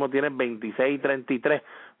béisbol, ahora mismo tiene 26-33,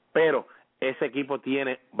 pero ese equipo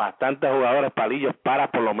tiene bastantes jugadores, Palillos,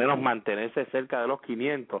 para por lo menos mantenerse cerca de los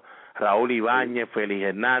 500. Raúl Ibáñez, Félix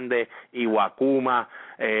Hernández, Iwakuma,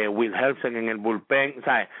 Will Helsen en el bullpen,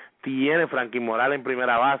 ¿sabes? Tiene Frankie Morales en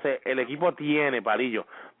primera base, el equipo tiene, Palillo,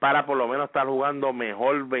 para por lo menos estar jugando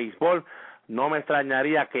mejor béisbol. No me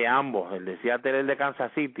extrañaría que ambos, el de Seattle y el de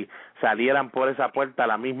Kansas City, salieran por esa puerta a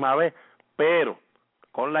la misma vez, pero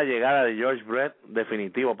con la llegada de George Brett,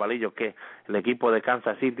 definitivo, Palillo, que el equipo de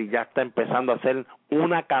Kansas City ya está empezando a hacer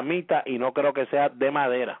una camita y no creo que sea de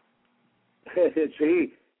madera.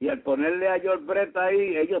 Sí, y al ponerle a George Brett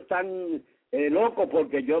ahí, ellos están locos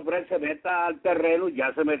porque George Brett se meta al terreno,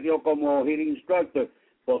 ya se metió como hitting instructor,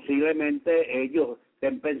 posiblemente ellos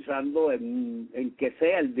estén pensando en que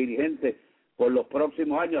sea el dirigente por los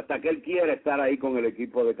próximos años, hasta que él quiera estar ahí con el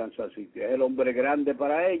equipo de Kansas City. Es el hombre grande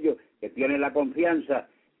para ellos, que tiene la confianza,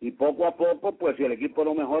 y poco a poco, pues si el equipo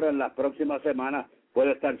no mejora en las próximas semanas,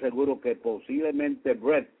 puede estar seguro que posiblemente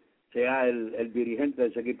Brett sea el dirigente de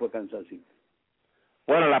ese equipo de Kansas City.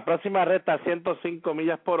 Bueno, la próxima recta 105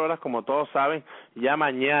 millas por hora, como todos saben, ya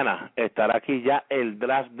mañana estará aquí ya el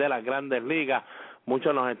draft de las Grandes Ligas.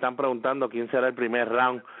 Muchos nos están preguntando quién será el primer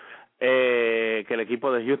round que el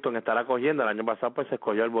equipo de Houston estará cogiendo. El año pasado pues se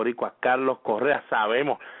escogió el boricua Carlos Correa.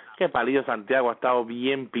 Sabemos que Palillo Santiago ha estado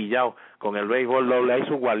bien pillado con el béisbol AA y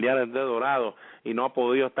sus guardianes de Dorado y no ha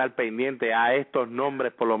podido estar pendiente a estos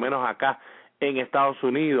nombres, por lo menos acá en Estados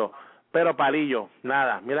Unidos. Pero Palillo,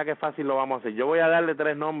 nada, mira qué fácil lo vamos a hacer. Yo voy a darle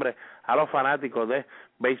 3 nombres a los fanáticos de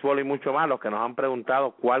béisbol y mucho más, los que nos han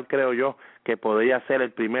preguntado cuál creo yo que podría ser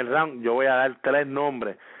el primer round. Yo voy a dar 3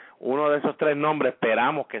 nombres. Uno de esos 3 nombres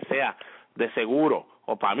esperamos que sea de seguro,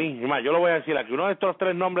 o para mí, yo lo voy a decir aquí, uno de estos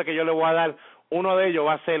 3 nombres que yo le voy a dar, uno de ellos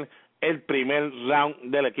va a ser el primer round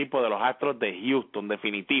del equipo de los Astros de Houston,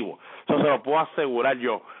 definitivo. Eso se lo puedo asegurar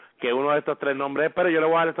yo, que uno de estos 3 nombres es, pero yo le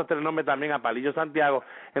voy a dar estos 3 nombres también a Palillo Santiago.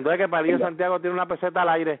 Entonces que Palillo Santiago tiene una peseta al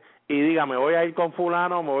aire y diga, me voy a ir con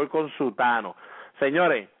fulano o me voy con sutano.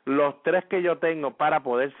 Señores, los 3 que yo tengo para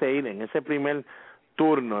poderse ir en ese primer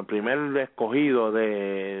turno, el primer escogido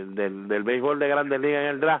del béisbol de Grandes Ligas en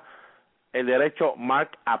el draft, el derecho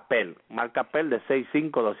Mark Appel de 6'5",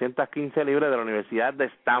 215 libras de la Universidad de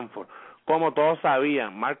Stanford. Como todos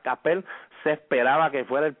sabían, Mark Appel se esperaba que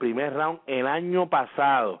fuera el primer round el año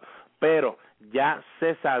pasado, pero ya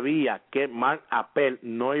se sabía que Mark Appel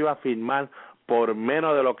no iba a firmar por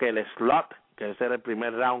menos de lo que el slot, que ese era el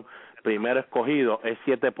primer round, primero escogido, es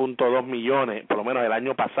 7.2 millones, por lo menos el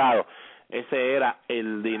año pasado. Ese era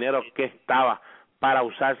el dinero que estaba para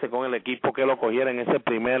usarse con el equipo que lo cogiera en ese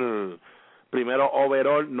primero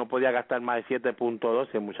overall. No podía gastar más de 7.2.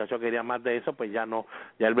 Si el muchacho quería más de eso, pues ya no,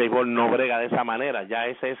 ya el béisbol no brega de esa manera. Ya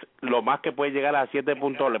ese es lo más que puede llegar a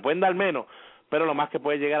 7.2. Le pueden dar menos, pero lo más que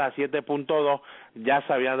puede llegar a 7.2. Ya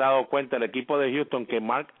se habían dado cuenta el equipo de Houston que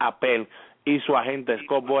Mark Appel y su agente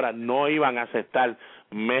Scott Boras no iban a aceptar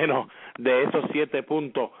menos de esos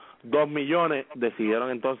 7.2 millones.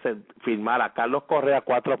 Decidieron entonces firmar a Carlos Correa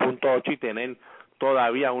 4.8 y tener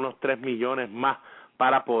todavía unos 3 millones más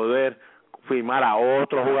para poder firmar a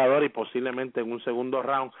otro jugador y posiblemente en un segundo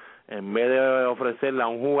round, en vez de ofrecerle a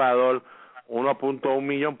un jugador 1.1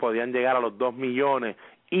 millón, podían llegar a los 2 millones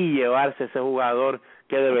y llevarse ese jugador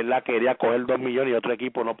que de verdad quería coger 2 millones y otro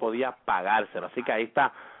equipo no podía pagárselo. Así que ahí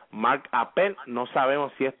está Mark Appel. No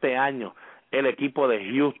sabemos si este año el equipo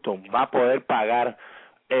de Houston va a poder pagar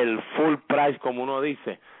el full price, como uno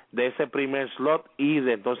dice, de ese primer slot y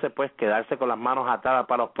de entonces pues quedarse con las manos atadas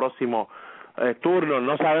para los próximos turnos.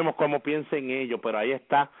 No sabemos cómo piensen ellos, pero ahí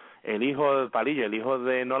está el hijo de Palillo, el hijo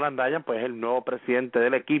de Nolan Ryan, pues el nuevo presidente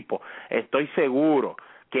del equipo. Estoy seguro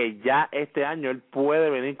que ya este año él puede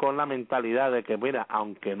venir con la mentalidad de que, mira,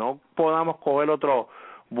 aunque no podamos coger otros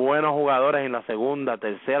buenos jugadores en la segunda,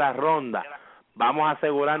 tercera ronda, vamos a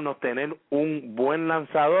asegurarnos tener un buen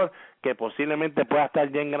lanzador que posiblemente pueda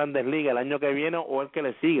estar ya en Grandes Ligas el año que viene o el que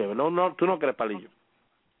le sigue. No, ¿tú no crees, Palillo?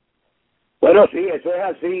 Bueno, sí, eso es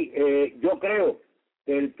así. Yo creo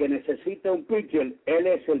que el que necesita un pitcher, él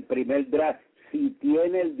es el primer draft, si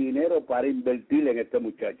tiene el dinero para invertir en este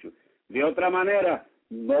muchacho. De otra manera,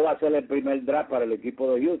 no va a ser el primer draft para el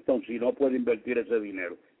equipo de Houston si no puede invertir ese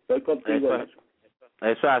dinero. Estoy contigo en eso.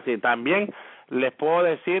 Eso es así. También les puedo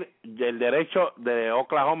decir, el derecho de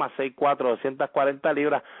Oklahoma, 6'4", 240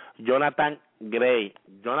 libras, Jonathan Gray.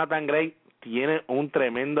 Jonathan Gray tiene un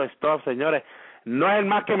tremendo stuff, señores. No es el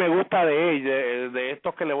más que me gusta de él, de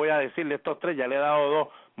estos que le voy a decir, de estos 3, ya le he dado 2,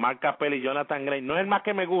 Mark Appel y Jonathan Gray. No es el más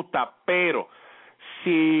que me gusta, pero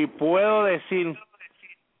si puedo decir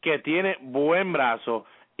que tiene buen brazo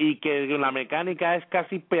y que la mecánica es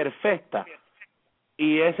casi perfecta,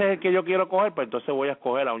 y ese es el que yo quiero coger, pues entonces voy a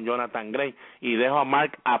escoger a un Jonathan Gray y dejo a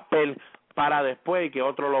Mark Appel para después y que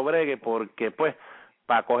otro lo bregue, porque pues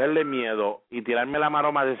para cogerle miedo y tirarme la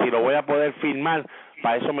maroma de si lo voy a poder firmar,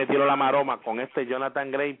 para eso me tiro la maroma con este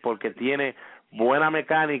Jonathan Gray, porque tiene buena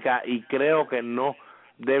mecánica y creo que no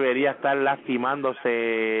debería estar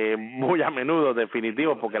lastimándose muy a menudo,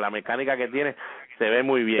 definitivo, porque la mecánica que tiene se ve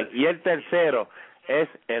muy bien. Y el tercero es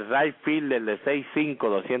el right fielder de 6'5",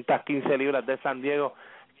 215 libras de San Diego,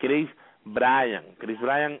 Chris Bryan. Chris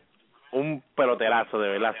Bryan, un peloterazo, de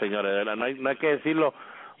verdad, señores, de verdad, no hay que decirlo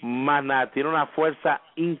más nada, tiene una fuerza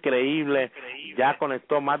increíble, ya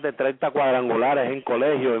conectó más de 30 cuadrangulares en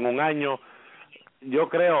colegio en un año. Yo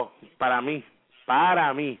creo, para mí,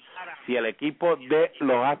 si el equipo de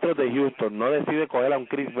los Astros de Houston no decide coger a un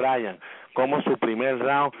Chris Bryant como su primer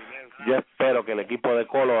round, yo espero que el equipo de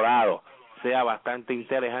Colorado sea bastante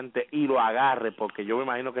inteligente y lo agarre, porque yo me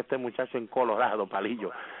imagino que este muchacho en Colorado,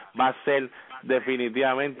 Palillo, va a ser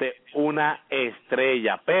definitivamente una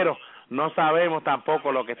estrella, pero no sabemos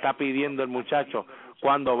tampoco lo que está pidiendo el muchacho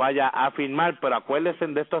cuando vaya a firmar, pero acuérdense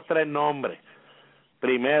de estos 3 nombres.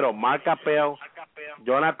 Primero, Mark Appel,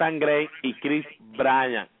 Jonathan Gray y Chris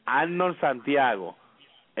Bryant. Arnold Santiago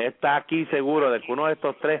está aquí seguro de que uno de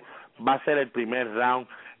estos 3 va a ser el primer round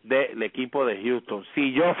del equipo de Houston.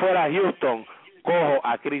 Si yo fuera Houston, cojo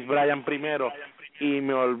a Chris Bryant primero y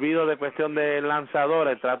me olvido de cuestión de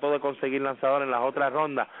lanzadores, trato de conseguir lanzadores en las otras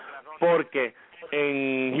rondas, porque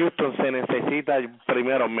en Houston se necesita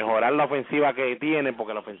primero mejorar la ofensiva que tiene,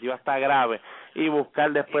 porque la ofensiva está grave, y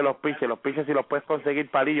buscar después los pitches. Los pitches, si los puedes conseguir,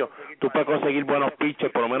 Palillo, tú puedes conseguir buenos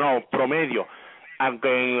pitches, por lo menos promedio, aunque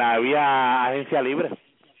en la vía agencia libre.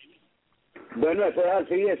 Bueno, eso es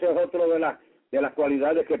así, ese es otro de las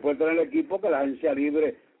cualidades que puede tener el equipo, que la agencia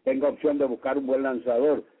libre tenga opción de buscar un buen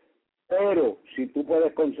lanzador. Pero si tú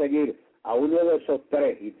puedes conseguir a uno de esos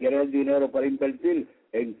 3 y tienes el dinero para invertir,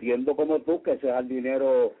 entiendo como tú que ese es el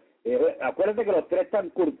dinero. Acuérdate que los 3 están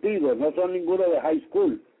curtidos, no son ninguno de high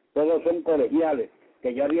school, todos son colegiales,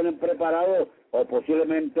 que ya vienen preparados o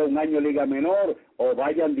posiblemente un año liga menor o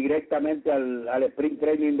vayan directamente al sprint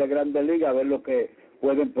training de Grandes Ligas a ver lo que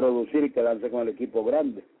pueden producir y quedarse con el equipo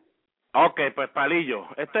grande. Ok, pues Palillo,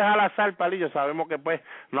 esto es al azar, Palillo, sabemos que pues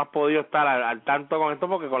no has podido estar al tanto con esto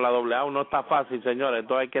porque con la AA no está fácil, señores,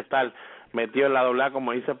 entonces hay que estar metido en la AA,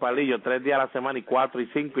 como dice Palillo, 3 días a la semana y 4 y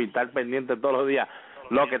 5 y estar pendiente todos los días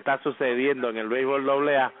lo que está sucediendo en el béisbol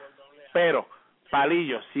AA. Pero,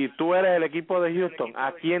 Palillo, si tú eres el equipo de Houston,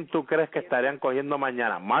 ¿a quién tú crees que estarían cogiendo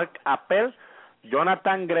mañana? ¿Mark Appel,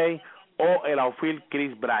 Jonathan Gray o el outfield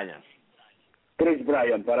Chris Bryant? Chris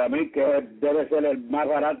Bryant, para mí que debe ser el más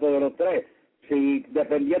barato de los 3. Si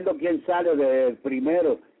dependiendo quién sale de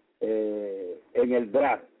primero en el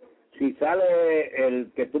draft, si sale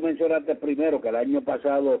el que tú mencionaste primero, que el año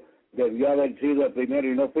pasado debió haber sido el primero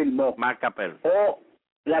y no firmó, Mark Appel, o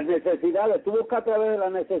las necesidades, tú buscas a través de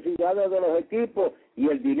las necesidades de los equipos y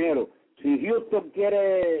el dinero. Si Houston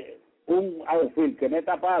quiere un outfield que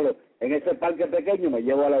meta palo en ese parque pequeño, me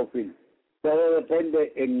llevo al outfield. Todo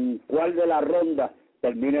depende en cuál de la ronda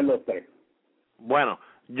terminen los 3. Bueno,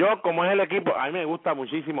 yo como es el equipo, a mí me gusta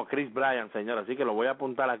muchísimo Chris Bryant, señor, así que lo voy a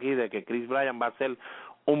apuntar aquí de que Chris Bryant va a ser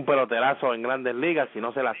un peloterazo en Grandes Ligas, si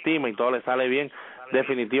no se lastima y todo le sale bien,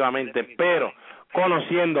 definitivamente, pero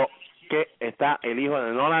conociendo que está el hijo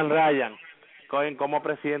de Nolan Ryan, cogen como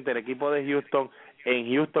presidente del equipo de Houston.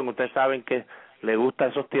 En Houston ustedes saben que le gustan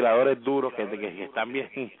esos tiradores duros que están bien.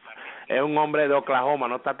 Es un hombre de Oklahoma,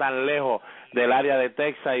 no está tan lejos del área de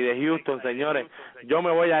Texas y de Houston, señores. Yo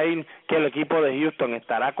me voy a ir que el equipo de Houston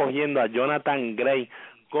estará cogiendo a Jonathan Gray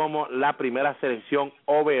como la primera selección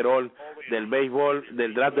overall del béisbol,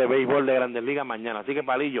 del draft de béisbol de Grandes Ligas mañana. Así que,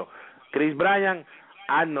 Palillo, Chris Bryant,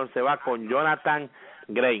 Arnold se va con Jonathan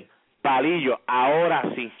Gray. Palillo, ahora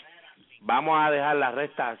sí, vamos a dejar la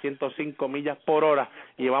recta a 105 millas por hora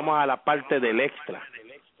y vamos a la parte del extra,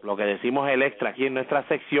 lo que decimos el extra aquí en nuestra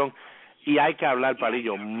sección, y hay que hablar,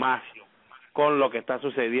 Palillo, más con lo que está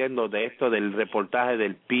sucediendo de esto del reportaje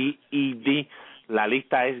del PED. La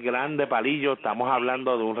lista es grande, Palillo, estamos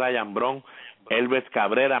hablando de un Ryan Braun, Elvis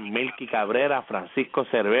Cabrera, Melky Cabrera, Francisco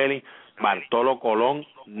Cervelli, Bartolo Colón,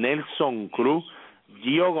 Nelson Cruz,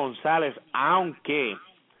 Gio González, aunque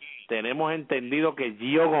tenemos entendido que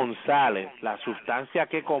Gio González, la sustancia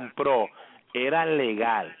que compró era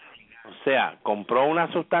legal. O sea, compró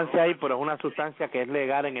una sustancia ahí, pero es una sustancia que es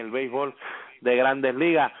legal en el béisbol de Grandes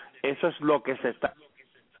Ligas. Eso es lo que se está...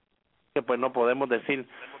 Pues no podemos decir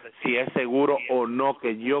si es seguro o no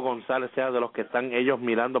que Gio González sea de los que están ellos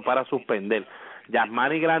mirando para suspender.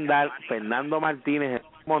 Yasmani Grandal, Fernando Martínez,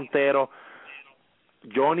 Montero,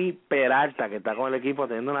 Johnny Peralta, que está con el equipo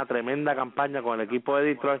teniendo una tremenda campaña con el equipo de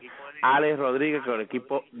Detroit, Alex Rodríguez con el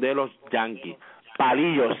equipo de los Yankees.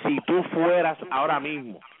 Palillo, si tú fueras ahora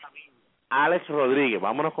mismo Alex Rodríguez,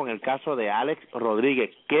 vámonos con el caso de Alex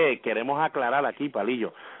Rodríguez, que queremos aclarar aquí,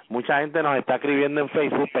 Palillo. Mucha gente nos está escribiendo en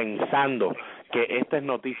Facebook pensando que esta es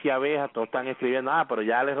noticia vieja, todos están escribiendo, pero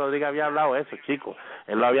ya Alex Rodríguez había hablado de eso, chicos,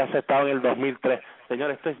 él lo había aceptado en el 2003.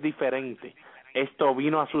 Señor, esto es diferente. Esto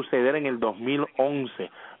vino a suceder en el 2011,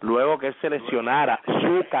 luego que él se lesionara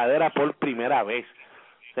su cadera por primera vez.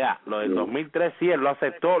 O sea, lo del 2003 sí, él lo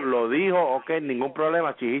aceptó, lo dijo, ok, ningún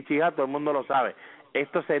problema, chijá, todo el mundo lo sabe.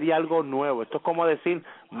 Esto sería algo nuevo. Esto es como decir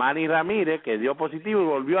Manny Ramírez, que dio positivo y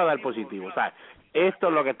volvió a dar positivo. O sea, esto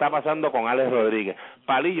es lo que está pasando con Alex Rodríguez.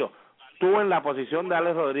 Palillo, tú en la posición de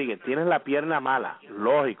Alex Rodríguez tienes la pierna mala,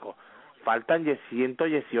 lógico. Faltan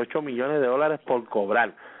 118 millones de dólares por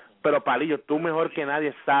cobrar. Pero, Palillo, tú mejor que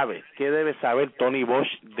nadie sabes qué debe saber Tony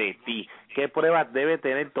Bosch de ti, qué pruebas debe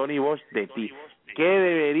tener Tony Bosch de ti, qué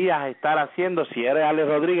deberías estar haciendo si eres Alex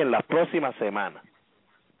Rodríguez en las próximas semanas.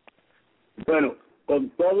 Bueno,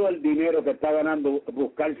 con todo el dinero que está ganando,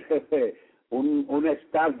 buscarse un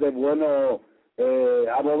staff de buenos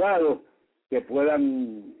abogados que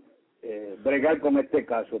puedan bregar con este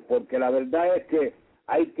caso, porque la verdad es que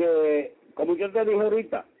hay que, como yo te dije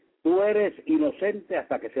ahorita, tú eres inocente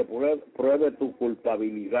hasta que se pruebe tu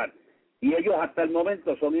culpabilidad. Y ellos hasta el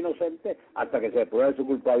momento son inocentes hasta que se pruebe su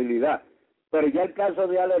culpabilidad. Pero ya el caso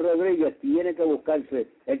de Alex Rodríguez tiene que buscarse,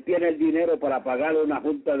 él tiene el dinero para pagarle una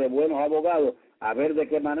junta de buenos abogados, a ver de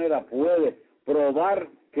qué manera puede probar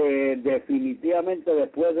que definitivamente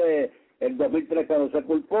después de el 2003 cuando se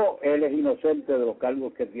culpó, él es inocente de los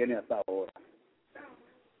cargos que tiene hasta ahora.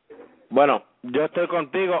 Bueno, yo estoy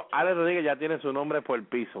contigo. Alex Rodríguez ya tiene su nombre por el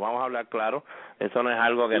piso. Vamos a hablar claro. Eso no es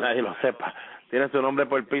algo que nadie lo sepa. Tiene su nombre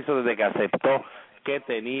por el piso desde que aceptó que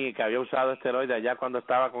tenía, que había usado esteroides allá cuando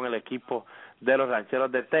estaba con el equipo de los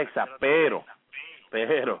Rancheros de Texas. Pero,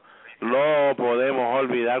 no podemos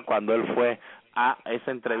olvidar cuando él fue a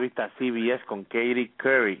esa entrevista a CBS con Katie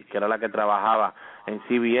Curry, que era la que trabajaba en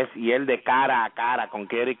CBS, y él de cara a cara con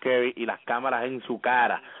Katie Curry y las cámaras en su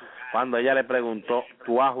cara. Cuando ella le preguntó,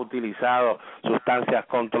 ¿tú has utilizado sustancias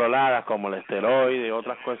controladas como el esteroide y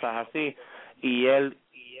otras cosas así? Y él,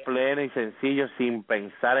 pleno y sencillo, sin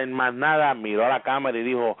pensar en más nada, miró a la cámara y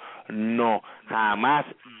dijo, no, jamás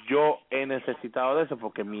yo he necesitado de eso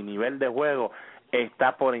porque mi nivel de juego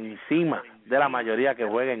está por encima de la mayoría que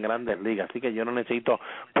juega en Grandes Ligas. Así que yo no necesito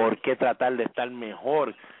por qué tratar de estar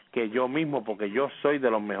mejor que yo mismo, porque yo soy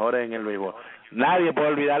de los mejores en el béisbol. Nadie puede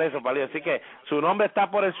olvidar eso, Palillo. Así que su nombre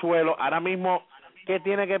está por el suelo. Ahora mismo, ¿qué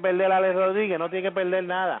tiene que perder Alex Rodríguez? No tiene que perder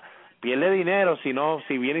nada. Pierde dinero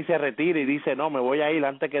si viene y se retira y dice, no, me voy a ir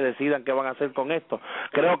antes que decidan qué van a hacer con esto.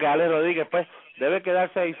 Creo que Alex Rodríguez, pues, debe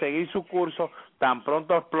quedarse ahí y seguir su curso. Tan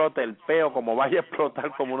pronto explote el peo, como vaya a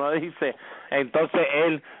explotar, como uno dice, entonces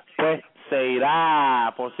él, pues, se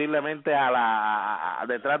irá posiblemente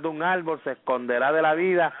detrás de un árbol, se esconderá de la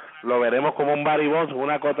vida, lo veremos como un Barry Bonds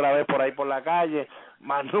una que otra vez por ahí por la calle,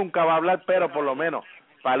 más nunca va a hablar, pero por lo menos,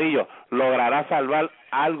 Palillo, logrará salvar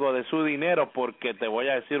algo de su dinero, porque te voy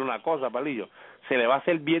a decir una cosa, Palillo, se le va a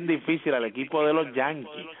hacer bien difícil al equipo de los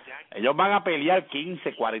Yankees. Ellos van a pelear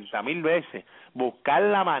 15, 40 mil veces, buscar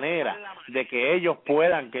la manera de que ellos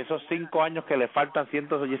puedan, que esos 5 años que le faltan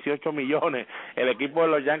 118 millones, el equipo de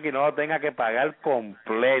los Yankees no lo tenga que pagar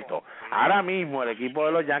completo. Ahora mismo el equipo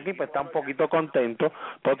de los Yankees pues está un poquito contento,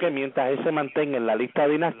 porque mientras él se mantenga en la lista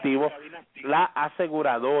de inactivos, la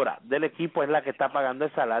aseguradora del equipo es la que está pagando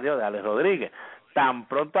el salario de Alex Rodríguez. Tan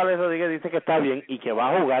pronto Alex Rodríguez dice que está bien y que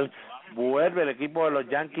va a jugar, vuelve el equipo de los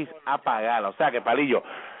Yankees a pagar. O sea que, Palillo,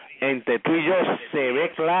 entre tú y yo se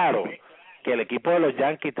ve claro que el equipo de los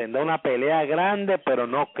Yankees tendrá una pelea grande, pero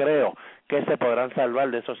no creo que se podrán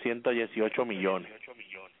salvar de esos 118 millones.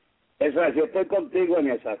 Eso es, yo estoy contigo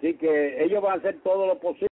en eso. Así que ellos van a hacer todo lo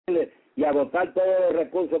posible y agotar todos los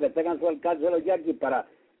recursos que tengan a su alcance los Yankees para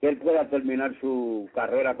que él pueda terminar su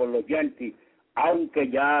carrera con los Yankees, aunque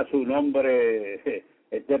ya su nombre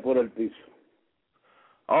esté por el piso.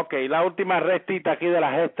 Ok, la última rectita aquí de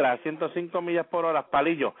las extras, 105 millas por hora.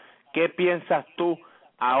 Palillo, ¿qué piensas tú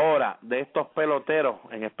ahora de estos peloteros,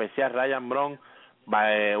 en especial Ryan Braun,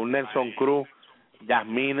 un Nelson Cruz,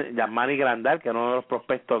 Yasmani Grandal, que era uno de los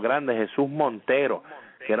prospectos grandes, Jesús Montero,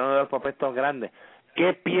 que era uno de los prospectos grandes?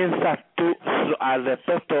 ¿Qué piensas tú al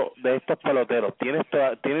respecto de estos peloteros?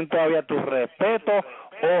 ¿Tienen todavía tu respeto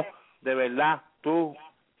o de verdad tú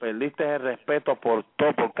perdiste el respeto por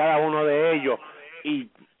cada uno de ellos? Y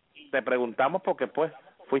te preguntamos porque pues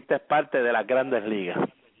fuiste parte de las Grandes Ligas.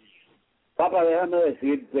 Papá, déjame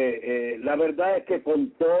decirte, la verdad es que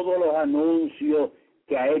con todos los anuncios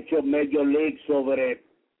que ha hecho Major League sobre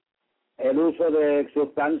el uso de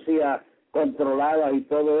sustancias controladas y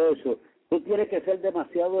todo eso, tú tienes que ser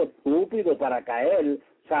demasiado estúpido para caer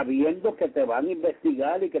sabiendo que te van a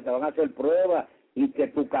investigar y que te van a hacer pruebas y que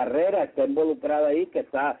tu carrera está involucrada ahí, que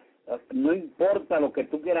está, no importa lo que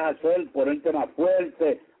tú quieras hacer, ponerte más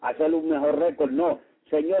fuerte, hacer un mejor récord, no,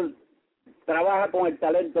 señor, trabaja con el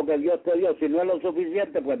talento que Dios te dio, si no es lo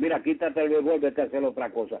suficiente, pues mira, quítate el béisbol, vete a hacer otra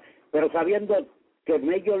cosa, pero sabiendo que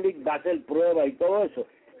Major League va a hacer pruebas y todo eso,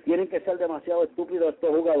 tienen que ser demasiado estúpidos estos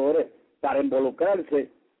jugadores para involucrarse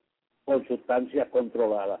con sustancias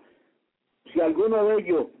controladas. Si alguno de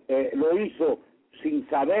ellos lo hizo sin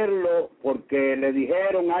saberlo, porque le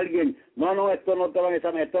dijeron a alguien, no, esto no te van a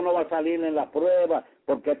examinar, esto no va a salir en la prueba,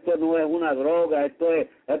 porque esto no es una droga,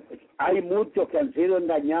 hay muchos que han sido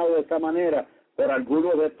engañados de esta manera por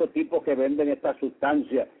algunos de estos tipos que venden estas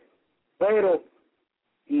sustancias, pero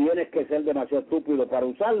tienes que ser demasiado estúpido para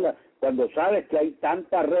usarla cuando sabes que hay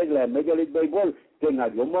tantas reglas en Major League Baseball que en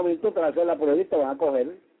algún momento te van a hacer la prueba y te van a coger.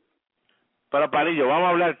 Pero Palillo, vamos a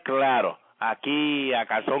hablar claro, aquí a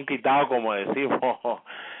calzón quitado, como decimos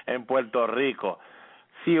en Puerto Rico.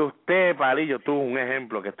 Si usted, Palillo, tuvo un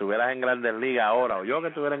ejemplo que estuvieras en Grandes Ligas ahora, o yo que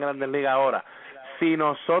estuviera en Grandes Ligas ahora, si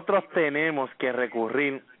nosotros tenemos que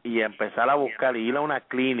recurrir y empezar a buscar y ir a una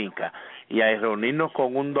clínica y a reunirnos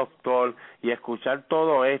con un doctor y escuchar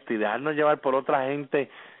todo esto y dejarnos llevar por otra gente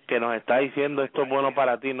que nos está diciendo esto es bueno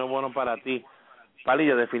para ti, no es bueno para ti,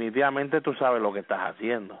 Palillo, definitivamente tú sabes lo que estás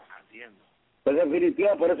haciendo. Pues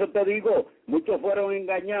definitivamente, por eso te digo, muchos fueron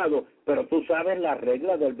engañados, pero tú sabes las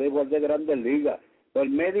reglas del béisbol de Grandes Ligas.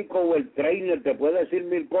 El médico o el trainer te puede decir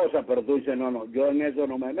 1000 cosas, pero tú dices, no, yo en eso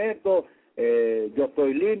no me meto, yo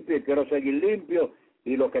estoy limpio y quiero seguir limpio,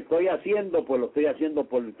 y lo que estoy haciendo, pues lo estoy haciendo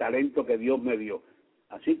por el talento que Dios me dio.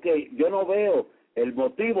 Así que yo no veo el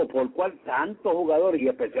motivo por el cual tantos jugadores, y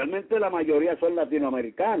especialmente la mayoría son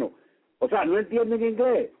latinoamericanos, o sea, no entienden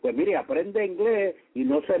inglés. Pues mire, aprende inglés y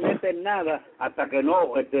no se mete en nada hasta que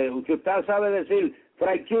no, si usted sabe decir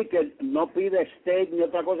fried chicken, no pide steak ni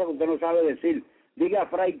otra cosa que usted no sabe decir. Diga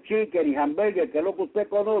fried chicken y hamburger, que es lo que usted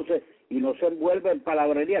conoce, y no se envuelve en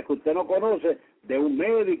palabrerías que usted no conoce de un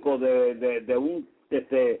médico, de un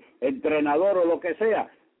entrenador o lo que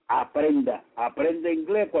sea. Aprende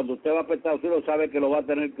inglés. Cuando usted va a Estados Unidos sabe que lo va a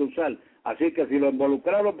tener que usar. Así que si lo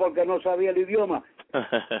involucraron porque no sabía el idioma,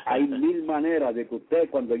 hay 1000 maneras de que usted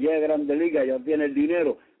cuando llegue a Grandes Ligas ya tiene el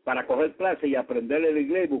dinero para coger clases y aprender el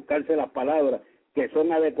inglés y buscarse las palabras que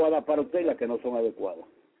son adecuadas para usted y las que no son adecuadas.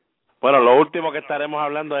 Bueno, lo último que estaremos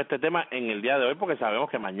hablando de este tema en el día de hoy, porque sabemos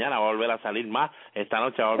que mañana va a volver a salir más, esta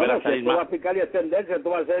noche va a volver a salir más. Esto va a picar y extenderse, esto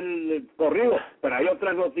va a ser corrido, pero hay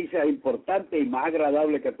otras noticias importantes y más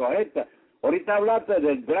agradables que todas estas. Ahorita hablaste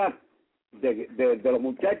del draft de los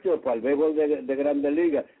muchachos para el béisbol de Grandes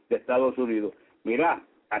Ligas de Estados Unidos. Mira,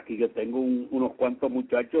 aquí yo tengo unos cuantos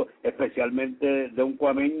muchachos, especialmente de un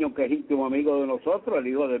cuameño que es íntimo amigo de nosotros, el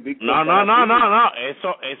hijo de Víctor. No,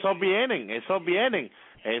 esos vienen.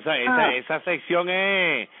 Esa sección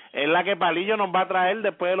es la que Palillo nos va a traer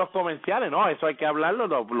después de los comerciales, ¿no? Eso hay que hablarlo,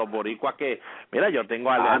 los boricuas que... Mira, yo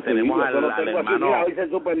tengo tenemos al hermano... Mira, hoy se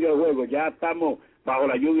suspendió el juego, ya estamos bajo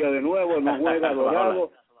la lluvia de nuevo, no juega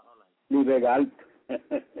Dorado ni Vega Alta.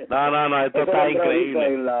 No, esto está increíble.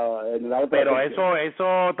 En la pero sección.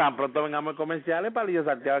 eso tan pronto vengamos a comerciales, Palillo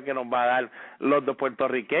Santiago que nos va a dar los dos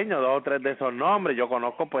puertorriqueños, 2 o 3 de esos nombres. Yo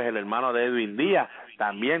conozco pues el hermano de Edwin Díaz,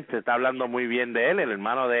 también se está hablando muy bien de él, el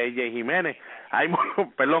hermano de AJ Jiménez. Hay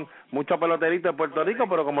muchos peloteritos de Puerto Rico,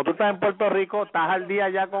 pero como tú estás en Puerto Rico, estás al día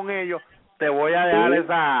ya con ellos, te voy a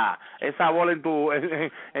dejar esa bola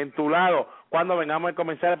en tu lado cuando vengamos a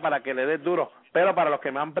comerciales para que le des duro. Pero para los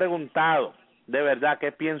que me han preguntado de verdad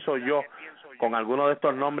qué pienso yo con alguno de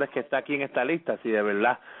estos nombres que está aquí en esta lista, si de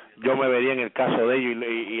verdad yo me vería en el caso de ellos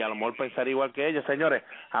y a lo mejor pensaría igual que ellos, señores,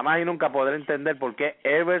 jamás y nunca podré entender por qué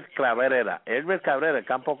Herbert Cabrera, el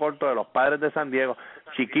campo corto de los Padres de San Diego,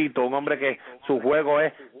 chiquito, un hombre que su juego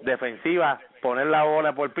es defensiva, poner la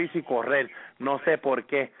bola por el piso y correr, no sé por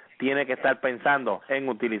qué tiene que estar pensando en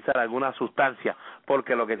utilizar alguna sustancia,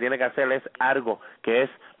 porque lo que tiene que hacer es algo que es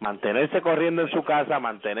mantenerse corriendo en su casa,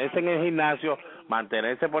 mantenerse en el gimnasio,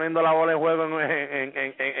 mantenerse poniendo la bola en juego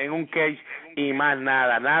en un cage y más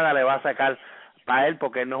nada le va a sacar para él,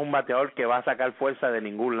 porque él no es un bateador que va a sacar fuerza de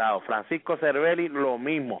ningún lado. Francisco Cervelli, lo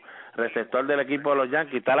mismo, receptor del equipo de los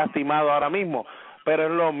Yankees, está lastimado ahora mismo, pero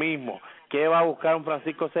es lo mismo. ¿Qué va a buscar un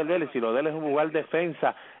Francisco Cervelli si lo de él es jugar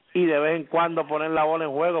defensa y de vez en cuando poner la bola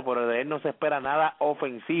en juego? Pero de él no se espera nada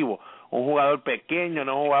ofensivo. Un jugador pequeño,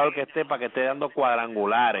 no un jugador que esté para que esté dando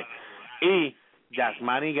cuadrangulares. Y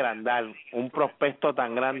Yasmani Grandal, un prospecto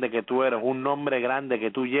tan grande que tú eres, un nombre grande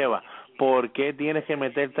que tú llevas, ¿por qué tienes que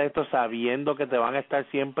meterte a esto sabiendo que te van a estar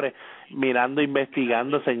siempre mirando,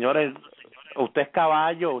 investigando? Señores, usted es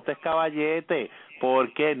caballo, usted es caballete.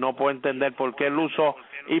 ¿Por qué? No puedo entender por qué él usó.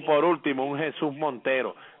 Y por último, un Jesús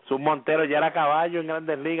Montero. Montero ya era caballo en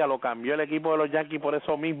Grandes Ligas, lo cambió el equipo de los Yankees por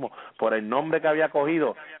eso mismo, por el nombre que había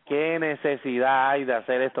cogido. ¿Qué necesidad hay de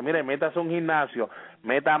hacer esto? Mire, métase a un gimnasio,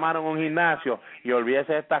 meta mano en un gimnasio y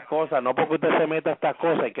olvídese de estas cosas. No porque usted se meta a estas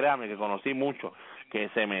cosas, y créame que conocí muchos que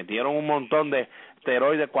se metieron un montón de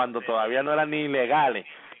esteroides cuando todavía no eran ni ilegales.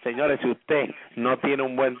 Señores, si usted no tiene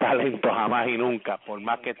un buen talento, jamás y nunca, por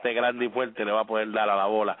más que esté grande y fuerte, le va a poder dar a la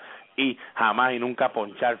bola y jamás y nunca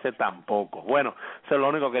poncharse tampoco. Bueno, eso es lo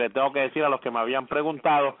único que le tengo que decir a los que me habían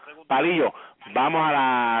preguntado. Palillo, vamos a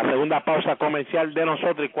la segunda pausa comercial de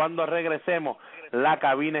nosotros y cuando regresemos, la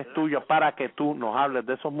cabina es tuya para que tú nos hables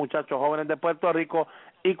de esos muchachos jóvenes de Puerto Rico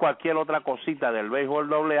y cualquier otra cosita del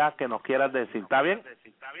béisbol AA que nos quieras decir. ¿Está bien?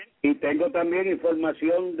 Y tengo también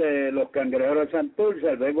información de los Cangrejeros de Santurce,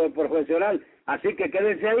 el béisbol profesional. Así que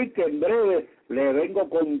quédense ahí que en breve le vengo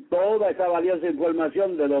con toda esa valiosa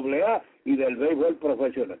información de AA y del béisbol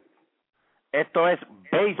profesional. Esto es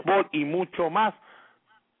béisbol y mucho más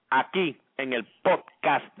aquí en el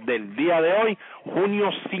podcast del día de hoy, junio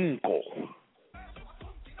 5.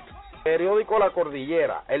 Periódico La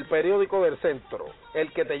Cordillera, el periódico del centro,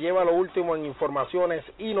 el que te lleva lo último en informaciones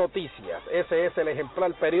y noticias. Ese es el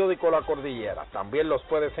ejemplar periódico La Cordillera. También los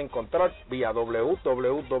puedes encontrar vía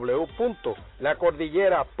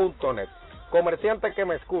www.lacordillera.net. Comerciante que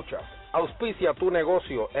me escuchas, auspicia tu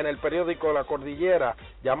negocio en el periódico La Cordillera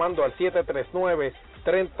llamando al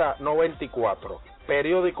 739-3094.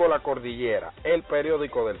 Periódico La Cordillera, el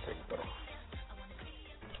periódico del centro.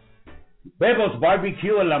 Bebo's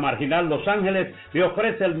Barbecue en la Marginal Los Ángeles le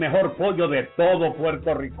ofrece el mejor pollo de todo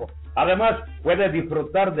Puerto Rico. Además, puede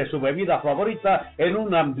disfrutar de su bebida favorita en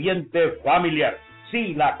un ambiente familiar.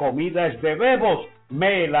 Si la comida es de Bebo's,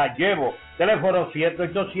 me la llevo. Teléfono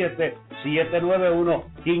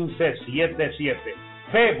 787-791-1577.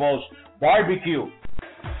 Bebo's Barbecue.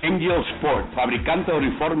 Angel Sport, fabricante de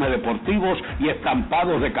uniformes deportivos y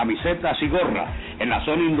estampados de camisetas y gorras. En la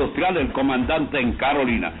zona industrial El Comandante en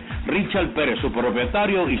Carolina. Richard Pérez, su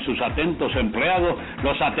propietario, y sus atentos empleados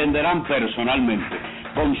los atenderán personalmente.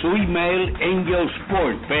 Con su email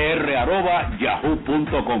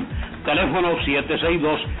angelsportpr@yahoo.com. Teléfono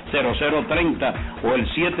 762-0030 o el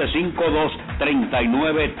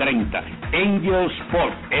 752-3930. Angel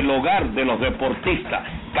Sport, el hogar de los deportistas.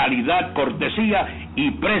 Calidad, cortesía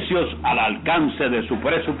y precios al alcance de su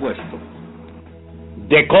presupuesto.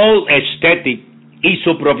 The Call Aesthetic y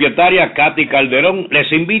su propietaria Katy Calderón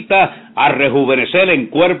les invita a rejuvenecer en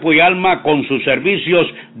cuerpo y alma con sus servicios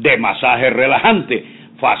de masaje relajante,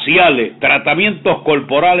 faciales, tratamientos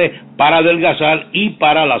corporales para adelgazar y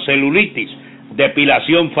para la celulitis,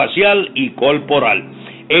 depilación facial y corporal.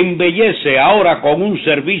 Embellece ahora con un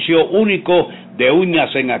servicio único de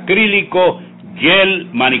uñas en acrílico, gel,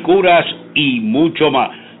 manicuras y mucho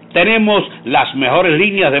más. Tenemos las mejores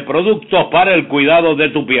líneas de productos para el cuidado de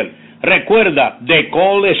tu piel. Recuerda, The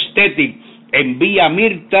Call Aesthetic en Villa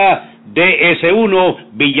Mirta,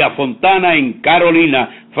 DS1, Villa Fontana en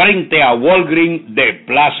Carolina, frente a Walgreens de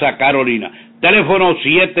Plaza Carolina. Teléfono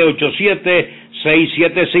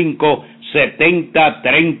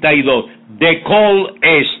 787-675-7032. The Call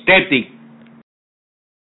Aesthetic.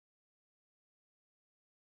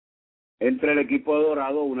 Entre el equipo de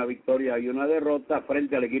Dorado, una victoria y una derrota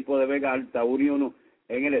frente al equipo de Vega Alta, 1-1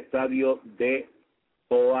 en el estadio de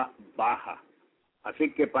Toa Baja.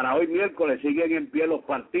 Así que para hoy miércoles siguen en pie los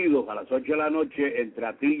partidos a las 8 de la noche entre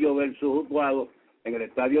Atillo versus Utuado en el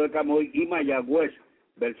estadio de Camoy y Mayagüez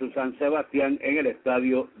versus San Sebastián en el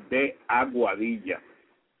estadio de Aguadilla.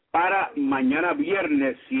 Para mañana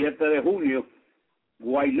viernes 7 de junio,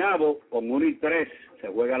 Guaynabo con 1-3 se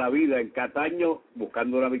juega la vida en Cataño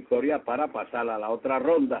buscando una victoria para pasar a la otra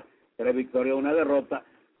ronda. 3 victorias, 1 derrota.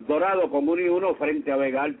 Dorado con 1-1 frente a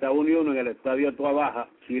Vega Alta, 1-1 en el estadio de Toa Baja,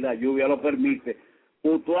 si la lluvia lo permite.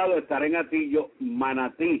 Utuado estará en Atillo,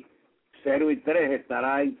 Manatí 0-3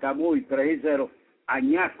 estará en Camuy 3-0,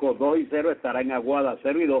 Añasco 2-0 estará en Aguada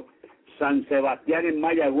 0-2, San Sebastián en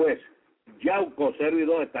Mayagüez, Yauco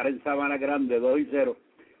 0-2 estará en Sabana Grande 2-0,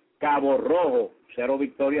 Cabo Rojo 0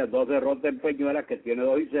 victorias, 2 derrotas en Peñuelas que tiene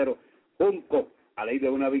 2-0, Junco a ley de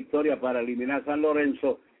una victoria para eliminar a San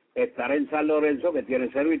Lorenzo, estará en San Lorenzo que tiene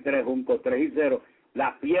 0-3, Junco 3-0,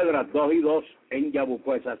 Las Piedras 2-2 en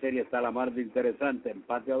Yabucoa. Esa serie está la más de interesante,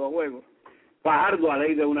 empate a 2 juegos. Fajardo a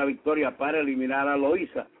ley de una victoria para eliminar a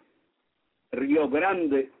Loíza. Río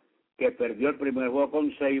Grande, que perdió el primer juego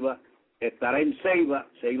con Ceiba, estará en Ceiba.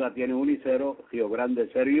 Ceiba tiene 1-0, Río Grande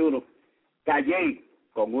 0-1. Calley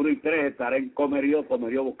con 1-3 estará en Comerío.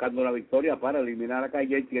 Comerío buscando la victoria para eliminar a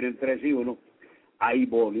Calley, tienen 3-1. Ahí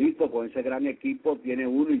Bonito con ese gran equipo tiene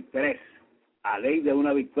 1-3. A ley de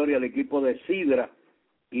una victoria el equipo de Sidra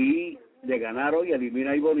y de ganar hoy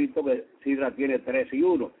elimina a Bonito, que Sidra tiene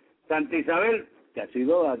 3-1. Santa Isabel, que ha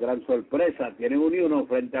sido la gran sorpresa, tiene 1-1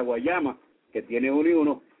 frente a Guayama, que tiene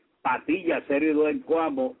 1-1. Patilla 0-2 en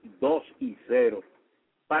Coamo, 2-0.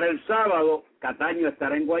 Para el sábado, Cataño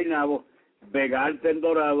estará en Guaynabo, Vega Alta en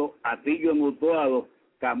Dorado, Atillo en Utuado,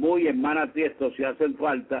 Camuy en Manatí, esto si hacen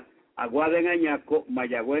falta, Aguada en Añasco,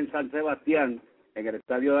 Mayagüez en San Sebastián, en el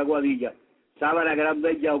estadio de Aguadilla, Sábana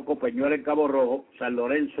Grande en Yauco, Peñuela en Cabo Rojo, San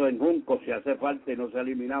Lorenzo en Junco, si hace falta y no se ha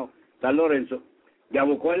eliminado San Lorenzo,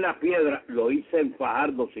 Yabucoa en Las Piedras, Loíza en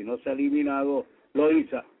Fajardo, si no se ha eliminado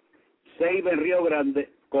Loíza, Ceiba en Río Grande,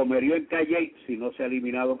 Comerío en Calley, si no se ha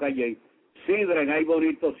eliminado Calley, Sidra en Ay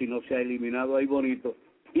Bonito, si no se ha eliminado Ay Bonito,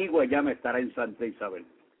 y Guayama estará en Santa Isabel.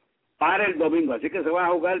 Para el domingo, así que se va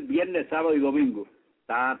a jugar viernes, sábado y domingo.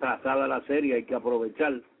 Está atrasada la serie, hay que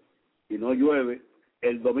aprovechar, si no llueve.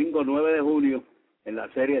 El domingo 9 de junio, en las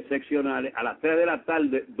series seccionales, a las 3 de la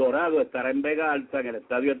tarde, Dorado estará en Vega Alta, en el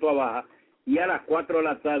estadio de Tuabaja, y a las 4 de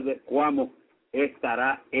la tarde, Cuamo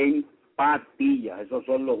estará en Patillas. Esos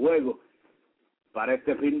son los juegos para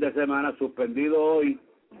este fin de semana, suspendido hoy,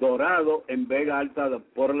 Dorado en Vega Alta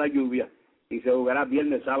por la lluvia, y se jugará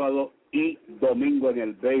viernes, sábado y domingo en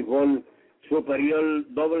el béisbol superior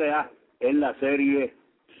AA en las series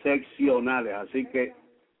seccionales. Así que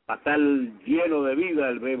va a estar lleno de vida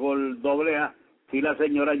el béisbol AA si la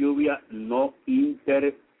señora lluvia no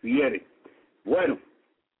interfiere. Bueno,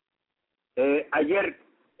 ayer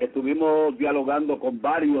estuvimos dialogando con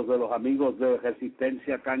varios de los amigos de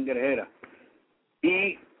Resistencia Cangrejera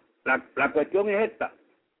y la cuestión es esta: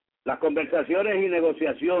 las conversaciones y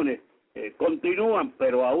negociaciones continúan,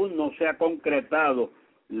 pero aún no se ha concretado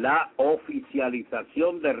la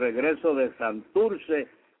oficialización del regreso de Santurce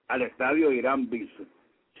al estadio Irán Bison.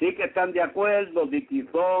 Sí que están de acuerdo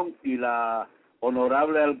Diquizón y la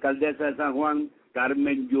honorable alcaldesa de San Juan,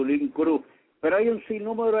 Carmen Yulín Cruz, pero hay un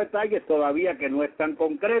sinnúmero de detalles todavía que no están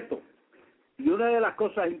concretos. Y una de las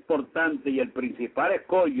cosas importantes y el principal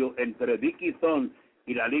escollo entre Diquizón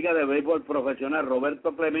y la Liga de Béisbol Profesional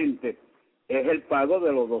Roberto Clemente es el pago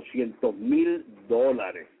de los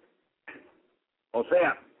 $200,000. O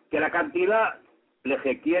sea, que la cantidad le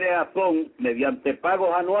requiere a Son mediante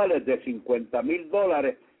pagos anuales de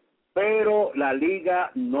 $50,000, pero la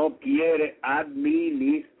liga no quiere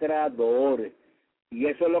administradores. Y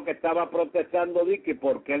eso es lo que estaba protestando Dicky,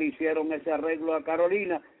 porque le hicieron ese arreglo a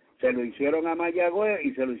Carolina, se lo hicieron a Mayagüez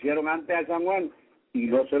y se lo hicieron antes a San Juan y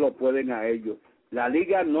no se lo pueden a ellos. La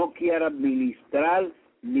liga no quiere administrar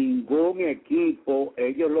ningún equipo,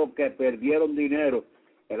 ellos lo que perdieron dinero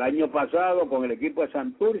el año pasado con el equipo de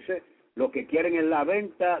Santurce, lo que quieren es la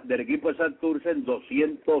venta del equipo de Santurce en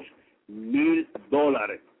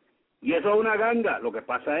 $200,000. Y eso es una ganga. Lo que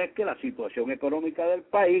pasa es que la situación económica del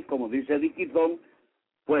país, como dice Diquitón,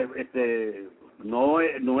 pues no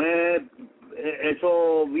es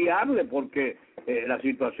eso viable, porque la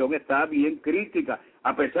situación está bien crítica.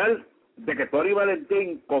 A pesar de que Tony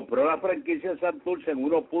Valentín compró la franquicia de Santurce en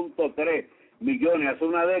 1.3 millones hace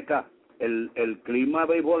una década, el clima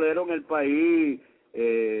beisbolero en el país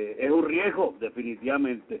es un riesgo,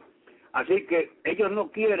 definitivamente. Así que ellos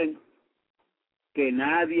no quieren que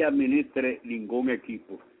nadie administre ningún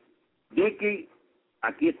equipo. Dicky,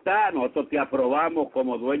 aquí está, nosotros te aprobamos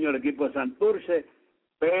como dueño del equipo de Santurce,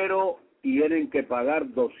 pero tienen que pagar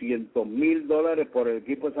 $200,000 por el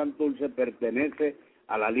equipo de Santurce, pertenece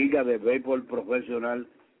a la Liga de Béisbol Profesional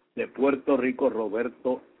de Puerto Rico,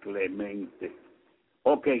 Roberto Clemente.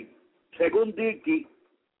 Ok, según Dicky,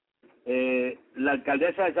 la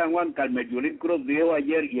alcaldesa de San Juan, Carmen Yulín Cruz, dijo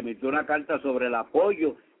ayer y emitió una carta sobre el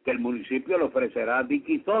apoyo que el municipio le ofrecerá a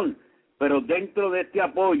Diquizón, pero dentro de este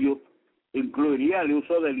apoyo incluiría el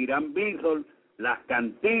uso del Irán Bison, las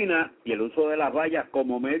cantinas y el uso de las vallas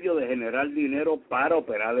como medio de generar dinero para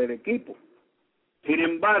operar el equipo. Sin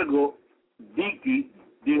embargo, Dicky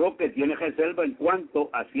dijo que tiene reserva en cuanto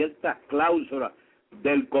a ciertas cláusulas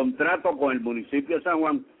del contrato con el municipio de San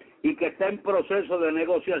Juan y que está en proceso de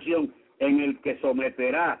negociación en el que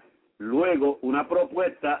someterá luego una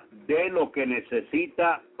propuesta de lo que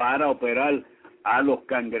necesita para operar a los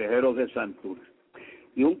Cangrejeros de Santurce.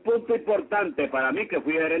 Y un punto importante para mí, que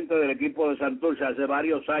fui gerente del equipo de Santurce hace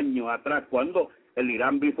varios años atrás, cuando el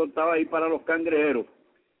Irán Bison estaba ahí para los Cangrejeros,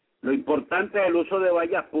 lo importante es el uso de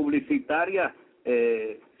vallas publicitarias,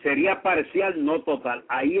 sería parcial, no total.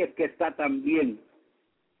 Ahí es que está también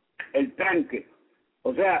el tranque.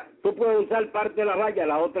 O sea, tú puedes usar parte de la valla,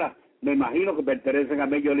 la otra me imagino que pertenecen a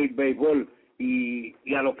Major League Baseball y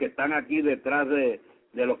a los que están aquí detrás de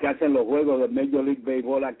los que hacen los juegos de Major League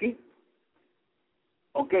Baseball aquí.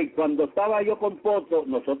 Ok, cuando estaba yo con Poto,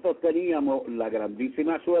 nosotros teníamos la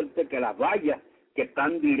grandísima suerte que las vallas que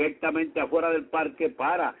están directamente afuera del parque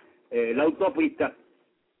para la autopista,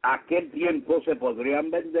 aquel tiempo se podrían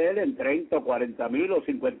vender en 30 o 40 mil o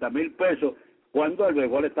 50 mil pesos cuando el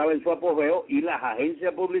béisbol estaba en su apogeo y las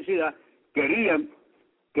agencias de publicidad querían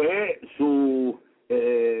que sus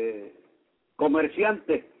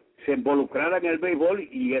comerciantes se involucraran en el béisbol,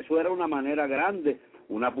 y eso era una manera grande,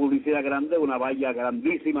 una publicidad grande, una valla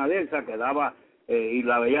grandísima de esa que daba y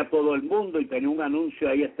la veía todo el mundo y tenía un anuncio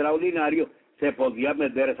ahí extraordinario, se podía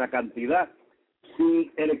vender esa cantidad.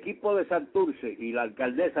 Si el equipo de Santurce y la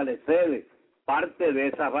alcaldesa le cede parte de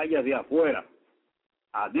esas vallas de afuera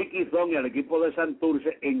a Dickinson y al equipo de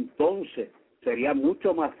Santurce, entonces sería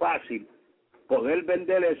mucho más fácil poder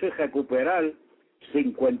vender eso y recuperar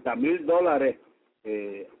 $50,000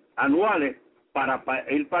 anuales para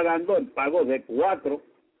ir pagando en pagos de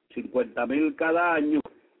 50,000 cada año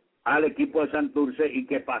al equipo de Santurce, y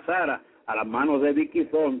que pasara a las manos de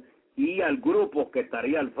Dickinson y al grupo que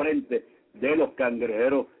estaría al frente de los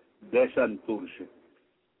Cangrejeros de Santurce.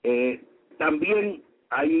 También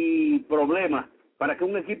hay problemas. Para que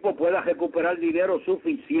un equipo pueda recuperar dinero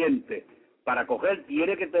suficiente para coger,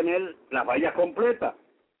 tiene que tener las vallas completas.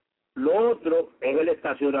 Lo otro es el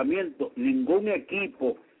estacionamiento. Ningún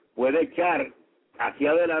equipo puede echar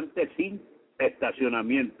hacia adelante sin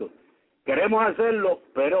estacionamiento. Queremos hacerlo,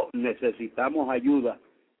 pero necesitamos ayuda,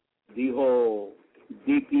 dijo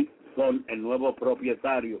Dickinson, el nuevo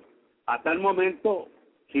propietario. Hasta el momento,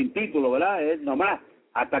 sin título, ¿verdad? Es nomás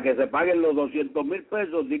hasta que se paguen los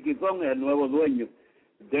 $200,000, Dickinson es el nuevo dueño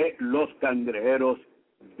de los Cangrejeros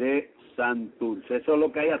de Santurce. Eso es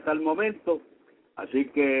lo que hay hasta el momento, así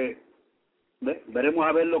que veremos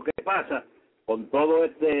a ver lo que pasa con todo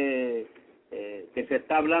que se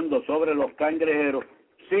está hablando sobre los Cangrejeros.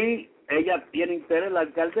 Sí, ella tiene interés, la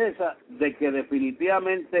alcaldesa, de que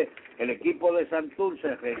definitivamente el equipo de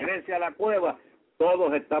Santurce regrese a la cueva.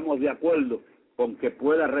 Todos estamos de acuerdo con que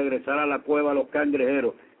pueda regresar a la cueva los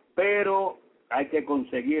Cangrejeros, pero hay que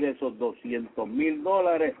conseguir esos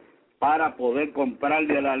 $200,000 para poder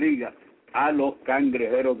comprarle a la liga a los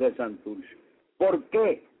Cangrejeros de Santurce. ¿Por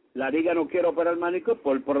qué la liga no quiere operar manicomio?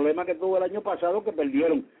 Por el problema que tuvo el año pasado, que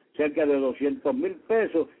perdieron cerca de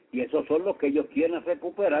 $200,000, y esos son los que ellos quieren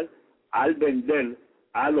recuperar al vender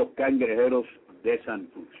a los Cangrejeros de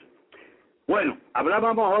Santurce. Bueno,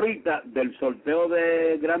 hablábamos ahorita del sorteo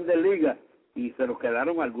de Grandes Ligas y se nos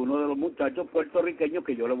quedaron algunos de los muchachos puertorriqueños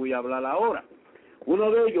que yo les voy a hablar ahora.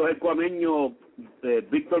 Uno de ellos es el cuameño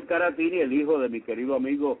Víctor Caratini, el hijo de mi querido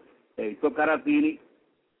amigo Víctor Caratini,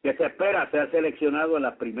 que se espera sea seleccionado en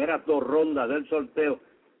las primeras 2 rondas del sorteo.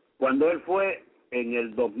 Cuando él fue en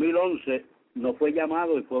el 2011, no fue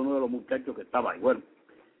llamado y fue uno de los muchachos que estaba ahí. Bueno,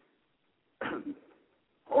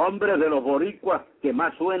 hombres de los boricuas que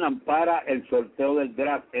más suenan para el sorteo del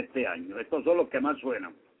draft este año. Estos son los que más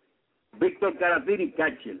suenan: Víctor Caratini,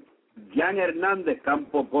 catcher; Jan Hernández,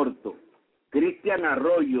 campo corto; Cristian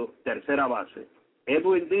Arroyo, tercera base;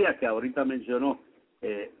 Edwin Díaz, que ahorita mencionó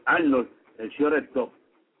Arnold, el shortstop;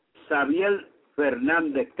 Xavier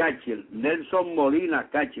Fernández, catcher; Nelson Molina,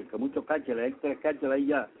 catcher, que muchos catchers, hay 3 catchers ahí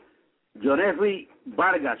ya; Jonefi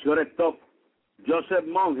Vargas, shortstop; Joseph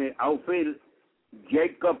Monge, outfield;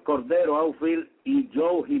 Jacob Cordero, outfield; y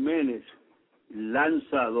Joe Jiménez,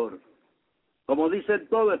 lanzador. Como dicen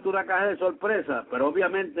todos, es una caja de sorpresa, pero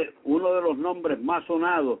obviamente uno de los nombres más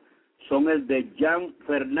sonados son el de Jan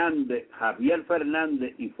Fernández, Javier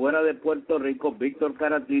Fernández, y fuera de Puerto Rico, Víctor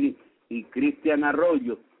Caratini y Cristian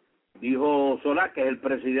Arroyo, dijo Solá, que es el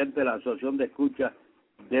presidente de la Asociación de Escucha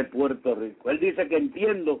de Puerto Rico. Él dice que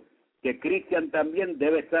entiendo que Cristian también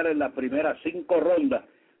debe estar en las primeras 5 rondas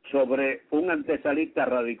sobre un antesalista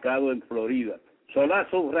radicado en Florida. Solá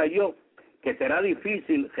subrayó que será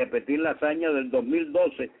difícil repetir la hazaña del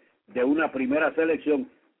 2012 de una primera selección,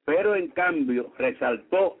 pero en cambio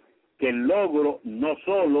resaltó que el logro no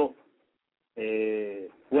solo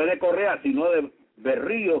fue de Correa, sino de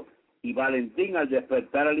Berrío y Valentín al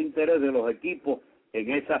despertar el interés de los equipos en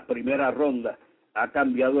esas primeras rondas. Ha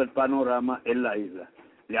cambiado el panorama en la isla.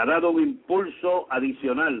 Le ha dado un impulso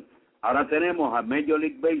adicional. Ahora tenemos a Major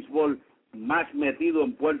League Baseball más metido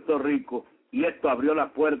en Puerto Rico, y esto abrió la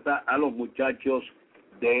puerta a los muchachos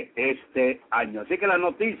de este año. Así que las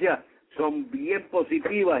noticias son bien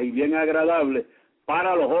positivas y bien agradables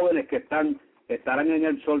para los jóvenes que estarán en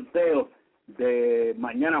el sorteo de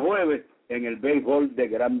mañana jueves en el béisbol de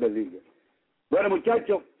Grandes Ligas. Bueno,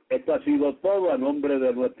 muchachos, esto ha sido todo. A nombre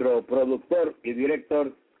de nuestro productor y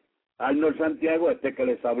director Arnold Santiago, que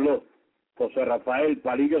les habló José Rafael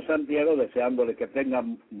Palillo Santiago, deseándole que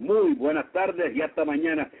tengan muy buenas tardes y hasta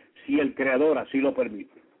mañana, si el Creador así lo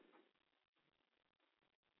permite.